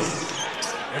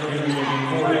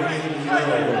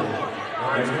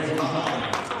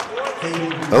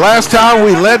 The last time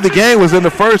we led the game was in the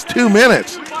first 2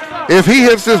 minutes. If he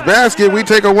hits this basket, we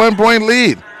take a 1-point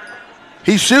lead.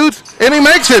 He shoots, and he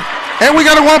makes it. And we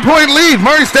got a 1-point lead.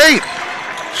 Murray State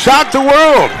shocked the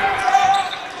world.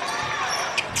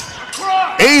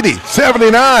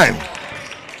 80-79.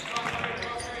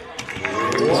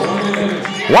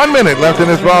 1 minute left in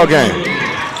this ball game.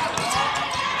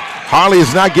 Harley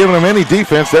is not giving him any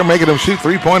defense. They're making him shoot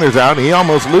 3-pointers out, and he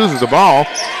almost loses the ball.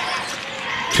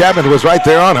 Chapman was right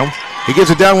there on him. He gets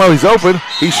it down low. He's open.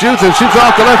 He shoots and shoots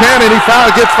off the left hand, and he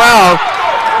gets fouled.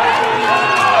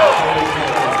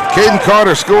 Caden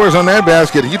Carter scores on that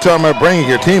basket. You talking about bringing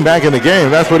your team back in the game.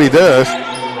 That's what he does.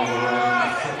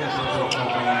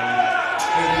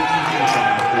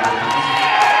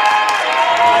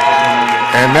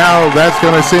 And now that's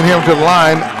going to send him to the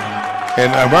line.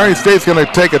 And Murray State's going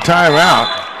to take a timeout.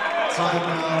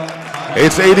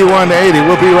 It's 81-80.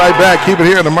 We'll be right back. Keep it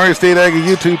here on the Murray State Aggie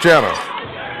YouTube channel.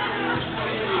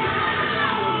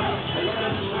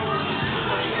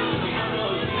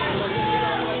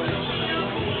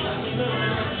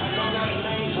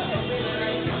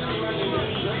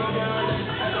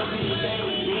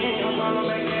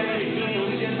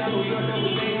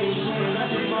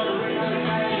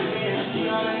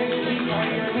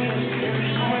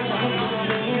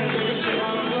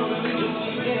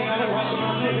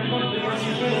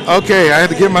 Okay, I had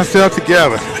to get myself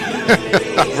together.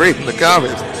 I'm reading the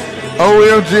comments.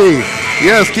 OMG.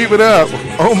 Yes, keep it up.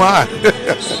 Oh, my.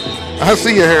 I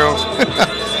see you, Harold.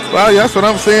 Well, that's what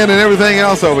I'm saying and everything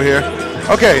else over here.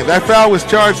 Okay, that foul was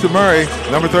charged to Murray,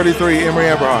 number 33, Emory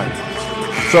Eberhard.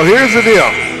 So here's the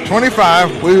deal. 25,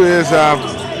 who is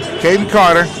Caden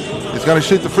Carter, is going to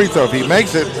shoot the free throw. If he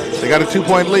makes it, they got a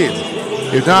 2-point lead.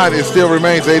 If not, it still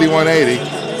remains 81-80.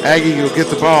 Aggie will get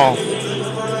the ball.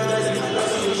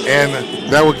 And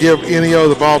that will give Enio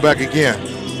the ball back again.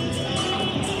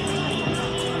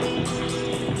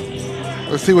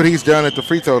 Let's see what he's done at the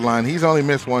free throw line. He's only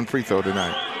missed 1 free throw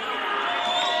tonight.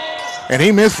 And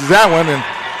he misses that one, and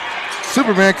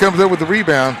Superman comes up with the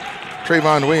rebound,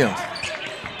 Trayvon Williams.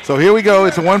 So here we go.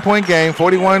 It's a 1-point game,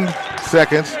 41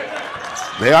 seconds.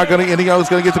 Enio's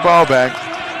going to get the ball back.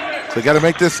 So we got to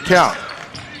make this count.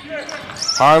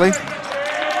 Harley.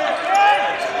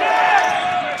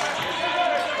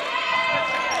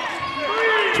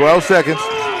 $12 seconds.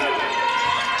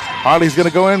 Harley's going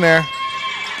to go in there.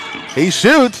 He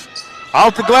shoots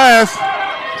off the glass.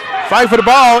 Fight for the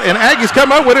ball, and Aggies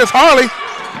come up with it. It's Harley.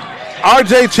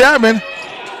 R.J. Chapman.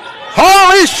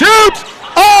 Harley shoots.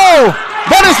 Oh,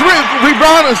 but it's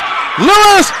rebounded.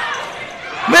 Lewis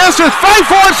misses. Fight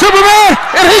for it, Superman,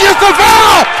 and he gets the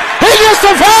foul. He gets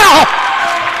the foul.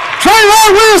 Trayvon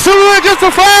Williams, Superman gets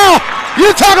the foul.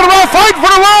 You're talking about fighting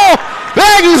for the ball. The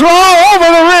Aggies were all over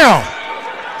the rim.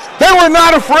 They were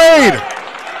not afraid.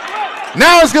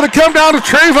 Now it's going to come down to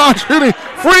Trayvon shooting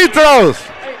free throws.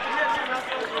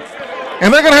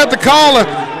 And they're going to have to call a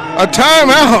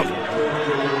timeout.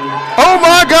 Oh,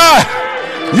 my God.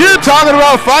 You're talking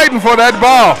about fighting for that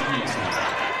ball.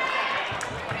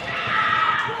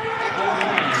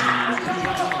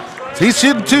 He's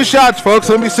shooting 2 shots, folks.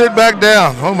 Let me sit back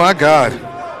down. Oh, my God.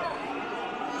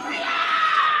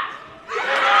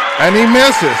 And he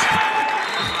misses.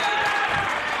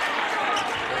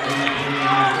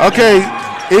 Okay,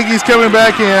 Iggy's coming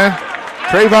back in.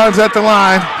 Trayvon's at the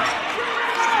line.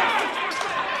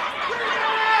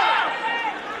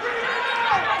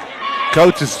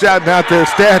 Coach is shouting out their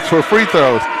stats for free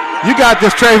throws. You got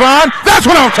this, Trayvon. That's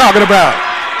what I'm talking about.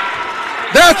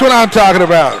 That's what I'm talking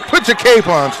about. Put your cape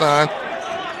on, son.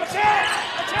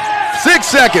 6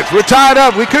 seconds. We're tied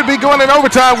up. We could be going in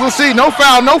overtime. We'll see. No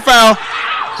foul, no foul.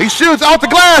 He shoots off the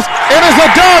glass. It is a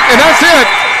dunk, and that's it.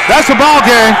 That's the ball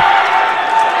game.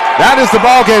 That is the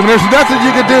ball game. There's nothing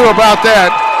you can do about that.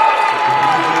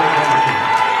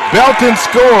 Belton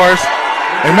scores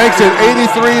and makes it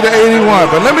 83-81.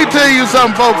 But let me tell you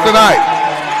something, folks, tonight.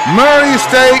 Murray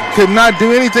State could not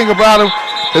do anything about him.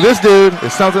 But this dude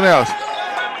is something else.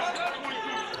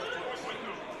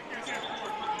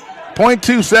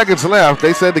 .2 seconds left.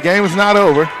 They said the game is not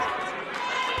over.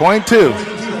 .2.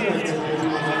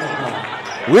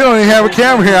 We don't even have a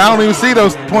camera here. I don't even see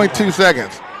those .2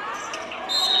 seconds.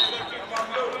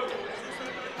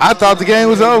 I thought the game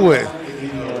was over with.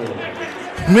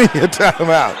 Me a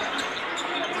timeout.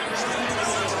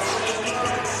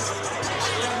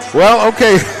 Well,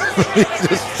 okay. Let me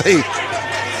just see.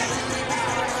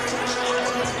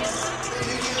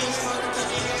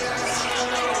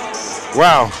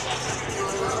 Wow.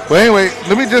 Well, anyway,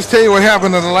 let me just tell you what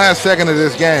happened in the last second of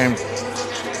this game.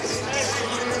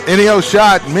 NEO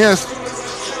shot missed,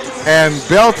 and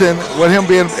Belton, with him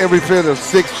being every bit of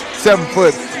 6, 7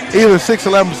 foot, either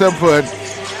 6'11", 7 foot,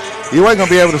 he wasn't going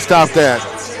to be able to stop that.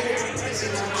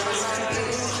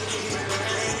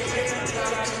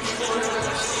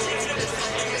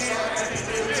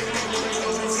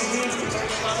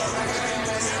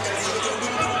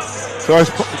 So it's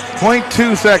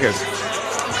 .2 seconds.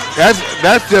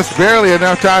 That's just barely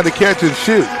enough time to catch and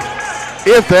shoot,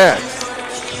 if that.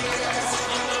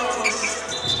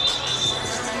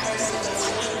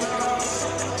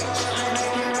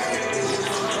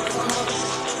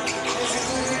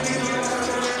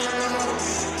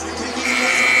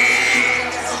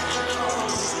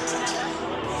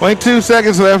 .2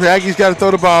 seconds left. The Aggies got to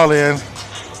throw the ball in.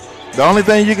 The only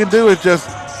thing you can do is just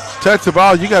touch the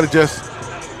ball. You got to just,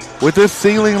 with this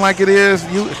ceiling like it is,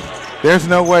 there's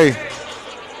no way.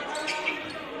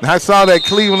 I saw that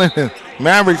Cleveland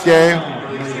Mavericks game.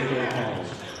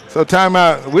 So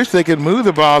timeout. Wish they could move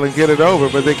the ball and get it over,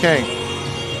 but they can't.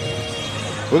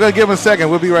 We're going to give them a second.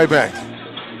 We'll be right back.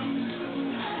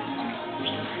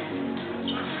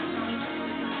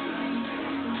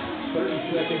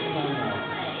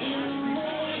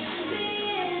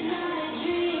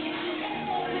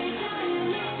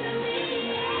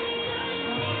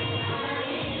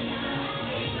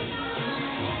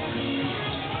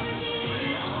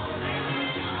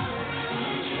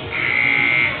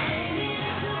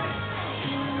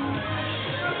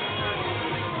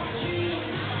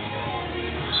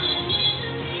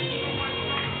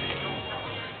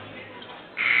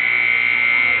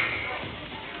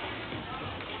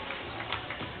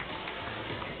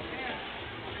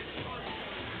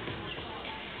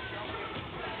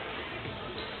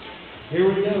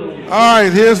 All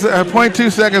right, here's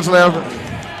 .2 seconds left.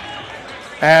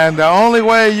 And the only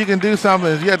way you can do something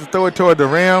is you have to throw it toward the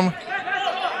rim.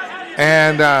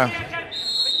 And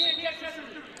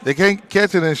they can't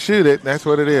catch it and shoot it. That's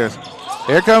what it is.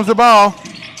 Here comes the ball,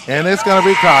 and it's going to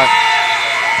be caught.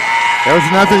 There was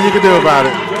nothing you could do about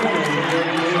it.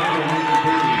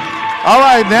 All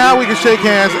right, now we can shake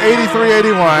hands.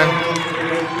 83-81.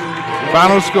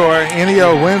 Final score.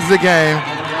 NEO wins the game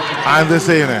on this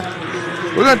evening.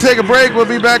 We're going to take a break. We'll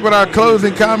be back with our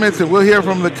closing comments, and we'll hear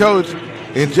from the coach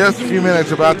in just a few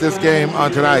minutes about this game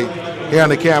on tonight here on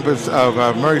the campus of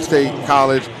Murray State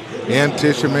College in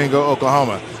Tishomingo,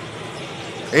 Oklahoma.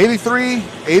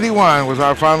 83-81 was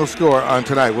our final score on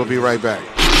tonight. We'll be right back.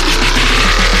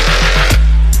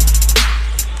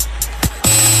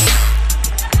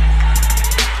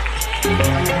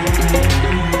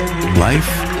 Life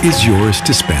is yours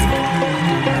to spend.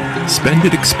 Spend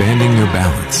it expanding your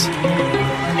balance.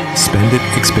 Spend it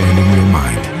expanding your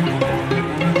mind.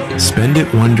 Spend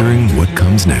it wondering what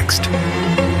comes next.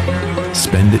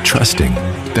 Spend it trusting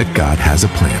that God has a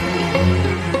plan.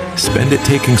 Spend it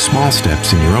taking small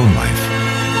steps in your own life.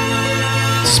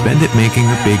 Spend it making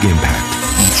a big impact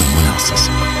on someone else's.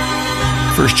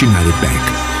 First United Bank.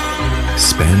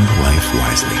 Spend life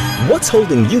wisely. What's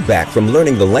holding you back from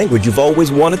learning the language you've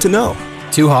always wanted to know?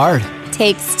 Too hard.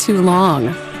 Takes too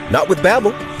long. Not with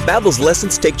Babbel. Babbel's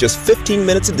lessons take just 15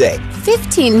 minutes a day.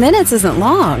 15 minutes isn't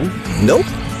long. Nope,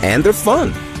 and they're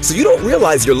fun. So you don't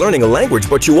realize you're learning a language,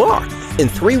 but you are. In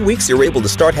 3 weeks, you're able to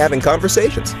start having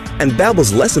conversations. And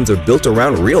Babbel's lessons are built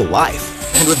around real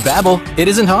life. And with Babbel, it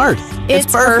isn't hard.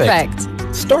 It's perfect.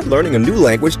 Start learning a new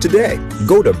language today.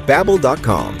 Go to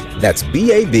Babbel.com. That's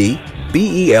BABBEL.com.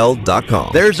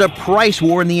 There's a price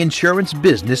war in the insurance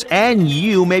business, and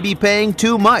you may be paying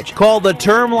too much. Call the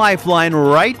Term Lifeline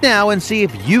right now and see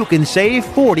if you can save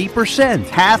 40%.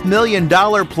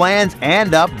 $500,000 plans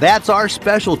and up, that's our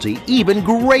specialty. Even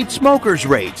great smokers'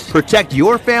 rates. Protect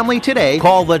your family today.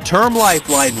 Call the Term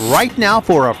Lifeline right now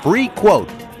for a free quote.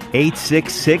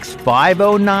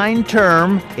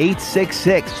 866-509-TERM.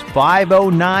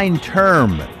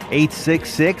 866-509-TERM.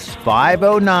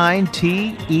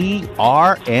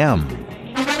 866-509-TERM.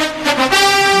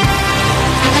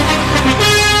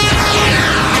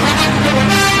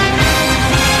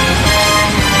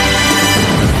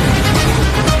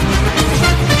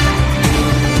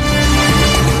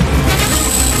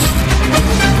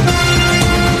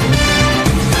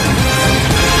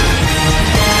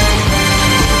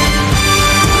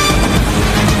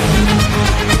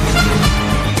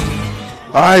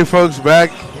 All right, folks, back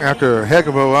after a heck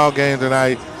of a ball game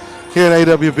tonight here at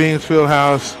A.W. Beams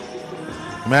Fieldhouse.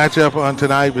 Matchup on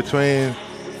tonight between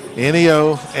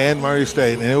NEO and Murray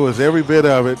State, and it was every bit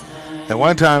of it. At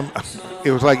one time,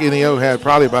 it was like NEO had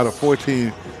probably about a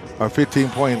 14 or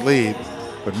 15-point lead,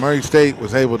 but Murray State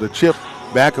was able to chip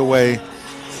back away.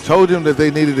 Told them that they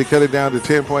needed to cut it down to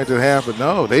 10 points at half, but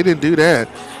no, they didn't do that.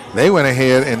 They went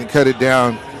ahead and cut it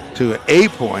down to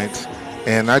 8 points.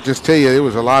 And I just tell you, it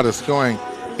was a lot of scoring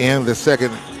in the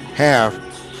second half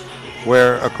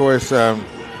where, of course,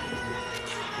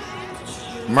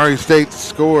 Murray State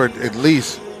scored at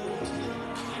least,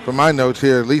 from my notes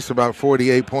here, at least about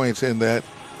 48 points in that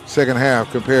second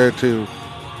half compared to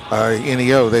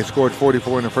NEO. They scored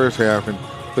 44 in the first half, and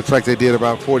looks like they did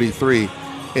about 43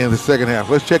 in the second half.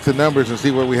 Let's check the numbers and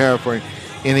see what we have for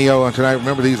NEO on tonight.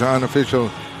 Remember, these are unofficial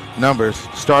numbers.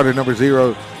 Starter number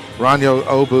 0, Ranyo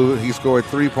Obu, he scored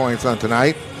 3 points on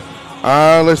tonight.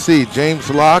 Let's see, James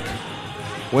Locke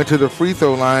went to the free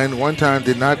throw line one time,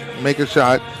 did not make a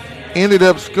shot. Ended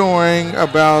up scoring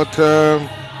about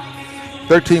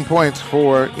 13 points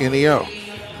for NEO.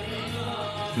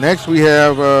 Next we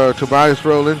have Tobias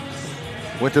Rowland,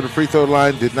 went to the free throw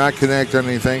line, did not connect on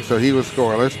anything, so he was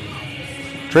scoreless.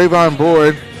 Trayvon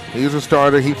Board, he was a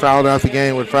starter, he fouled out the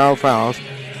game with fouls,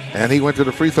 and he went to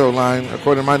the free throw line,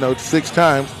 according to my notes, 6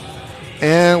 times,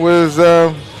 and was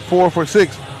 4 for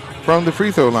 6 from the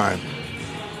free throw line.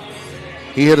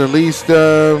 He had at least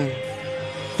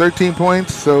 13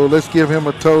 points, so let's give him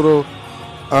a total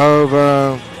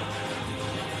of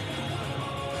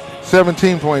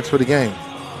 17 points for the game.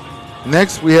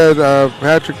 Next, we had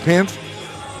Patrick Pence,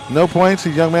 no points.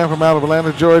 He's a young man from out of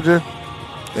Atlanta, Georgia,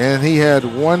 and he had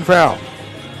 1 foul.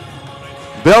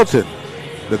 Belton,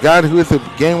 the guy who hit the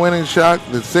game-winning shot,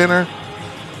 the center,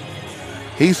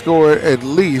 he scored at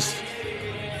least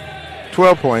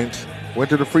 12 points, went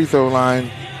to the free throw line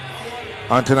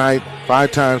on tonight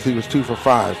 5 times. He was 2 for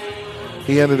 5.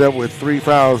 He ended up with 3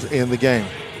 fouls in the game.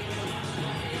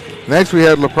 Next, we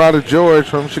had LaPrada George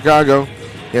from Chicago.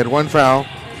 He had 1 foul,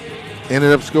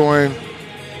 ended up scoring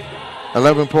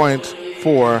 11 points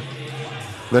for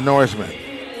the Norsemen.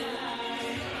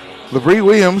 LeBrie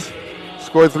Williams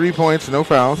scored 3 points, no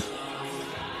fouls.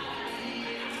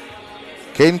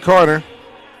 Caden Carter,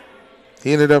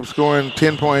 he ended up scoring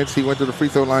 10 points. He went to the free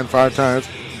throw line 5 times,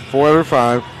 4 out of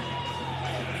 5.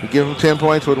 We give him 10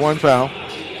 points with 1 foul.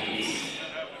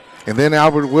 And then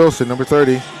Albert Wilson, number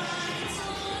 30,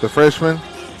 the freshman,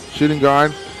 shooting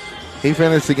guard. He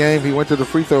finished the game. He went to the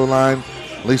free throw line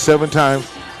at least 7 times,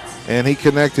 and he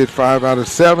connected 5 out of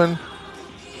 7,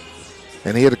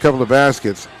 and he had a couple of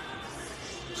baskets.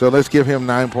 So let's give him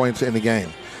 9 points in the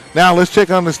game. Now let's check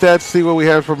on the stats, see what we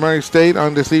have for Murray State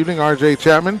on this evening. R.J.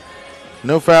 Chapman,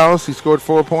 no fouls. He scored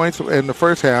 4 points in the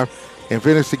first half and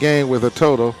finished the game with a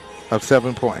total of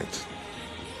 7 points.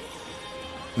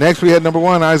 Next, we had number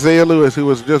 1, Isaiah Lewis, who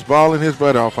was just balling his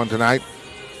butt off on tonight.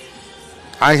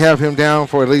 I have him down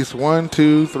for at least 1,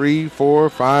 2, 3, 4,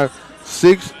 5,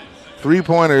 6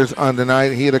 3-pointers on tonight.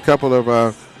 He had a couple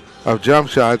of jump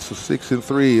shots. So 6 and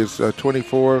 3 is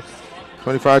 24,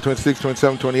 25, 26,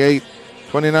 27, 28,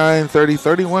 29, 30,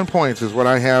 31 points is what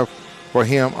I have for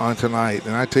him on tonight.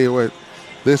 And I tell you what,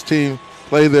 this team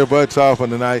played their butts off on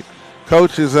tonight.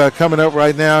 Coach is coming up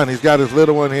right now, and he's got his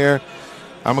little one here.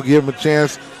 I'm going to give him a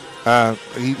chance.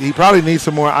 He probably needs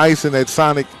some more ice in that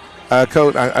Sonic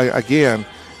coat. Again,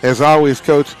 as always,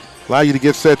 Coach, allow you to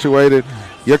get situated.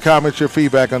 Your comments, your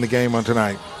feedback on the game on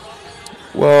tonight.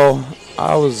 Well,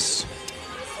 I was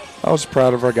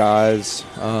proud of our guys.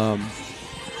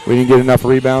 We didn't get enough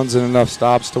rebounds and enough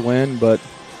stops to win, but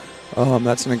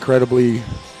that's an incredibly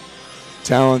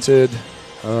talented,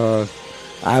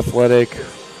 athletic,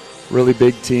 really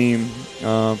big team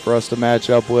for us to match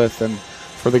up with, and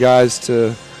for the guys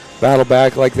to battle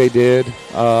back like they did.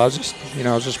 I was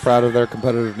just proud of their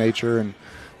competitive nature and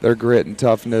their grit and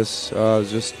toughness. It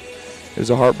was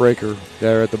a heartbreaker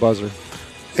there at the buzzer.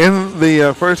 In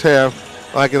the first half,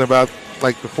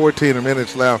 the 14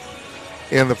 minutes left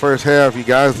in the first half, you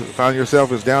guys found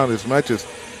yourself down as much as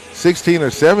 16 or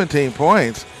 17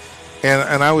 points.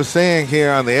 And I was saying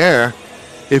here on the air,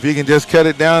 if you can just cut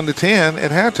it down to 10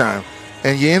 at halftime.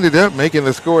 And you ended up making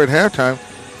the score at halftime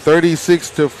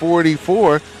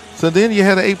 36-44. So then you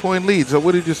had an 8-point lead. So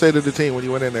what did you say to the team when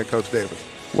you went in there, Coach Davis?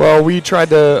 Well, we tried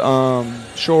to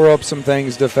shore up some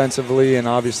things defensively and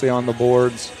obviously on the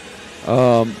boards.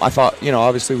 I thought,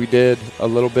 obviously we did a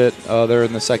little bit there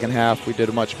in the second half. We did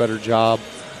a much better job.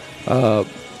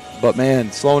 But,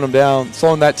 man, slowing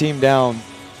that team down,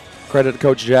 credit to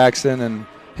Coach Jackson and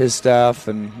his staff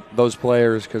and those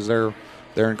players, because they're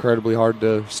they're incredibly hard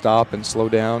to stop and slow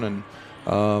down, and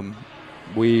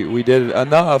we did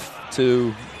enough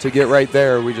to get right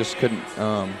there. We just couldn't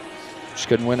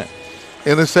win it.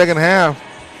 In the second half,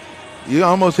 you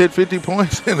almost hit 50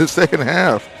 points in the second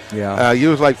half. Yeah. You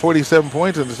was like 47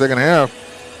 points in the second half.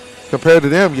 Compared to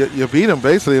them, you beat them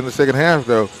basically in the second half,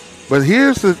 though. But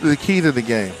here's the key to the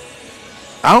game.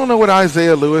 I don't know what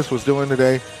Isaiah Lewis was doing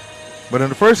today, but in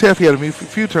the first half he had a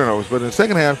few turnovers, but in the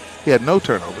second half he had no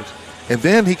turnovers. And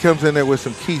then he comes in there with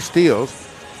some key steals.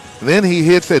 And then he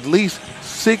hits at least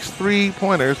 6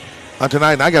 3-pointers on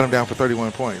tonight, and I got him down for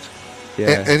 31 points.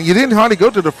 Yeah. And you didn't hardly go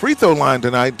to the free throw line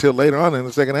tonight until later on in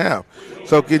the second half.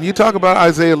 So can you talk about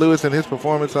Isaiah Lewis and his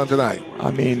performance on tonight?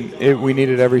 I mean, we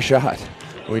needed every shot.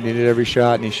 We needed every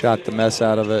shot, and he shot the mess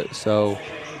out of it. So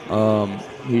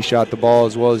he shot the ball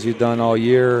as well as he's done all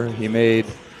year. He made,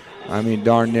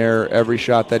 darn near every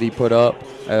shot that he put up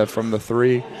from the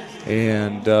three.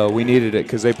 And we needed it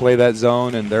because they play that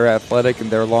zone, and they're athletic, and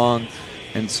they're long.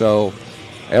 And so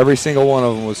every single one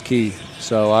of them was key.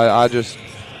 So I just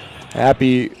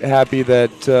happy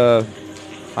that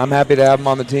I'm happy to have them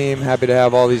on the team, happy to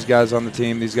have all these guys on the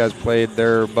team. These guys played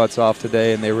their butts off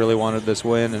today, and they really wanted this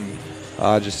win. And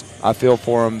I feel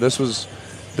for them.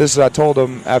 I told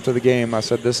them after the game, I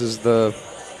said, this is the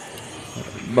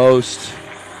most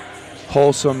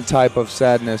wholesome type of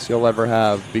sadness you'll ever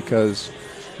have, because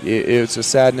it's a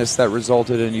sadness that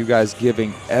resulted in you guys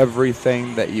giving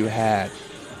everything that you had.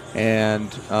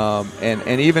 And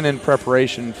even in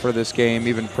preparation for this game,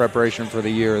 even preparation for the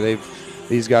year,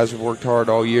 these guys have worked hard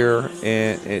all year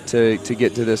to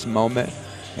get to this moment.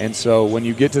 And so when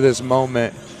you get to this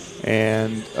moment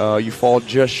and you fall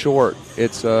just short,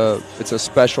 it's a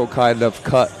special kind of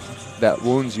cut that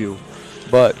wounds you.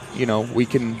 But we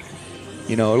can,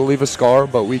 it'll leave a scar,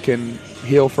 but we can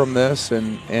heal from this,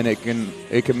 and it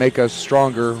can make us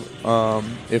stronger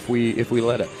if we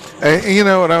let it. And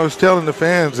what I was telling the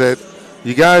fans, that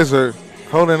you guys are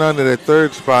holding on to that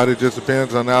third spot. It just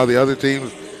depends on how the other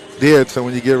teams did. So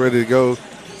when you get ready to go,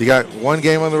 you got one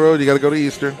game on the road. You got to go to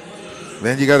Eastern.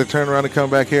 Then you got to turn around and come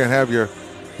back here and have your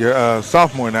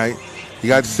sophomore night. You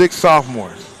got 6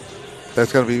 sophomores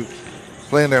that's going to be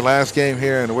playing their last game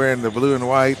here and wearing the blue and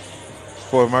white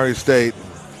for Murray State.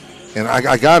 And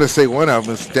I got to say, one of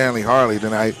them is Stanley Harley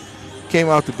tonight. Came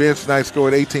off the bench tonight,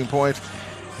 scored 18 points,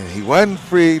 and he wasn't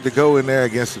free to go in there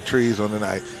against the trees on the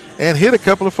night and hit a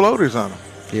couple of floaters on him.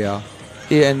 Yeah,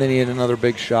 and then he had another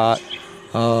big shot,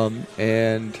 he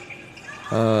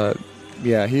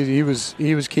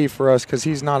was key for us because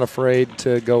he's not afraid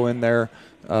to go in there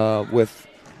with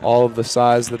all of the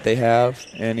size that they have,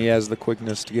 and he has the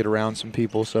quickness to get around some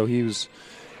people. So he's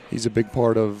a big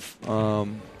part of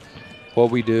what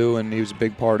we do, and he was a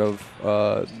big part of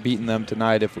beating them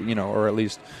tonight, or at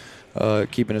least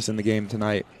keeping us in the game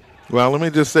tonight. Well, let me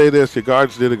just say this. Your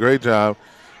guards did a great job.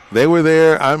 They were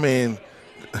there.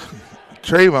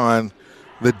 Trayvon,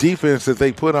 the defense that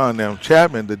they put on them,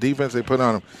 Chapman, the defense they put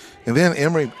on him, and then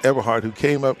Emory Everhart, who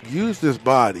came up, used his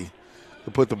body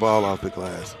to put the ball off the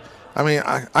glass.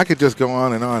 I could just go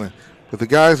on and on. But the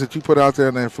guys that you put out there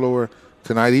on that floor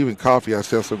tonight, even Coffee, I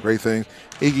said some great things.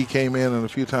 Iggy came in a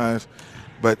few times.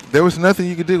 But there was nothing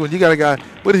you could do when you got a guy,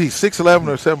 what is he, 6'11"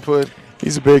 or 7 foot?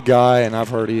 He's a big guy, and I've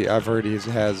heard he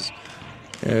has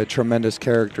tremendous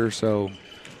character. So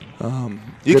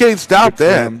you can't stop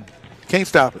that. Can't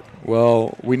stop it.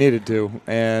 Well, we needed to,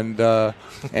 and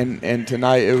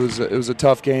tonight it was a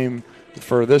tough game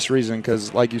for this reason,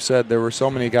 because like you said, there were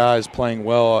so many guys playing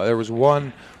well. There was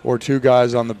 1 or 2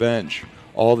 guys on the bench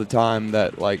all the time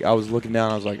that, like, I was looking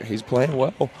down, I was like, he's playing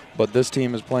well, but this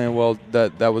team is playing well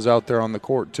that was out there on the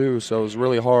court too. So it was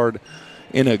really hard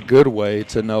in a good way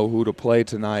to know who to play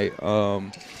tonight.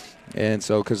 And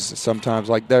so, because sometimes,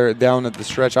 like, they're down at the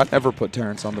stretch, I never put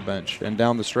Terrence on the bench, and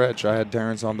down the stretch I had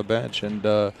Terrence on the bench, and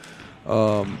it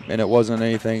wasn't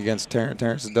anything against Terrence.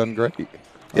 Terrence has done great.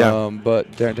 Yeah.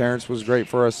 But Terrence was great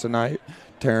for us tonight.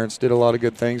 Terrence did a lot of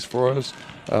good things for us,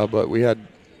 but we had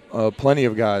plenty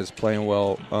of guys playing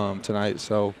well tonight.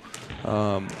 So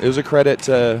it was a credit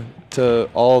to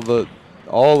all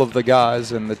of the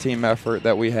guys and the team effort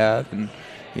that we had, and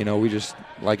we just,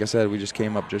 like I said, we just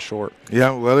came up just short.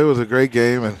 Yeah, well, it was a great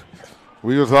game, and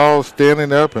we was all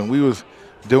standing up and we was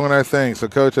doing our thing. So,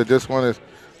 Coach, I just want to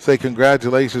say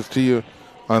congratulations to you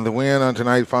on the win on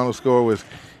tonight. Final score was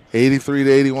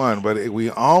 83-81, but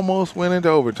we almost went into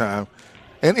overtime.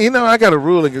 And, I got a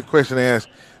ruling question to ask.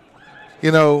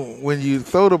 When you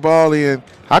throw the ball in,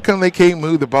 how come they can't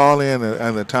move the ball in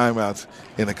on the timeouts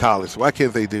in the college? Why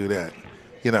can't they do that?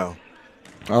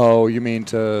 Oh, you mean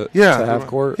to half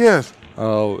court? Yes.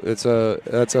 Oh, that's a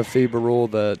FIBA rule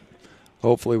that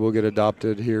hopefully we'll get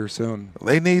adopted here soon.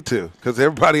 They need to, because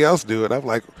everybody else do it. I'm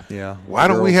like, Yeah. why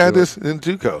don't we girls have do this in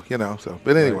JUCO? You know. So,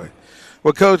 but anyway, Right.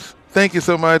 well, Coach, thank you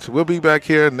so much. We'll be back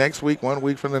here next week, 1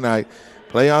 week from tonight.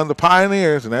 Play on the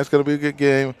Pioneers, and that's going to be a good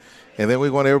game. And then we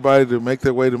want everybody to make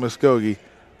their way to Muskogee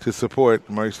to support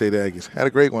the Murray State Aggies. Had a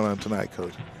great one on tonight,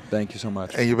 Coach. Thank you so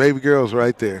much. And your baby girl's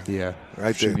right there. Yeah.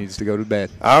 Right She there. needs to go to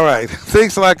bed. All right.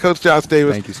 Thanks a lot, Coach Josh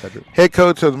Davis. Thank you, Cedric. Head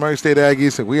coach of the Murray State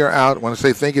Aggies, and we are out. I want to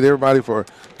say thank you to everybody for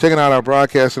checking out our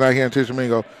broadcast tonight here in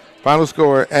Tishomingo. Final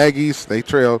score, Aggies, they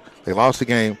trailed. They lost the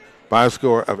game by a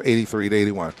score of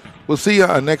 83-81. We'll see you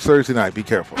next Thursday night. Be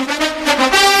careful.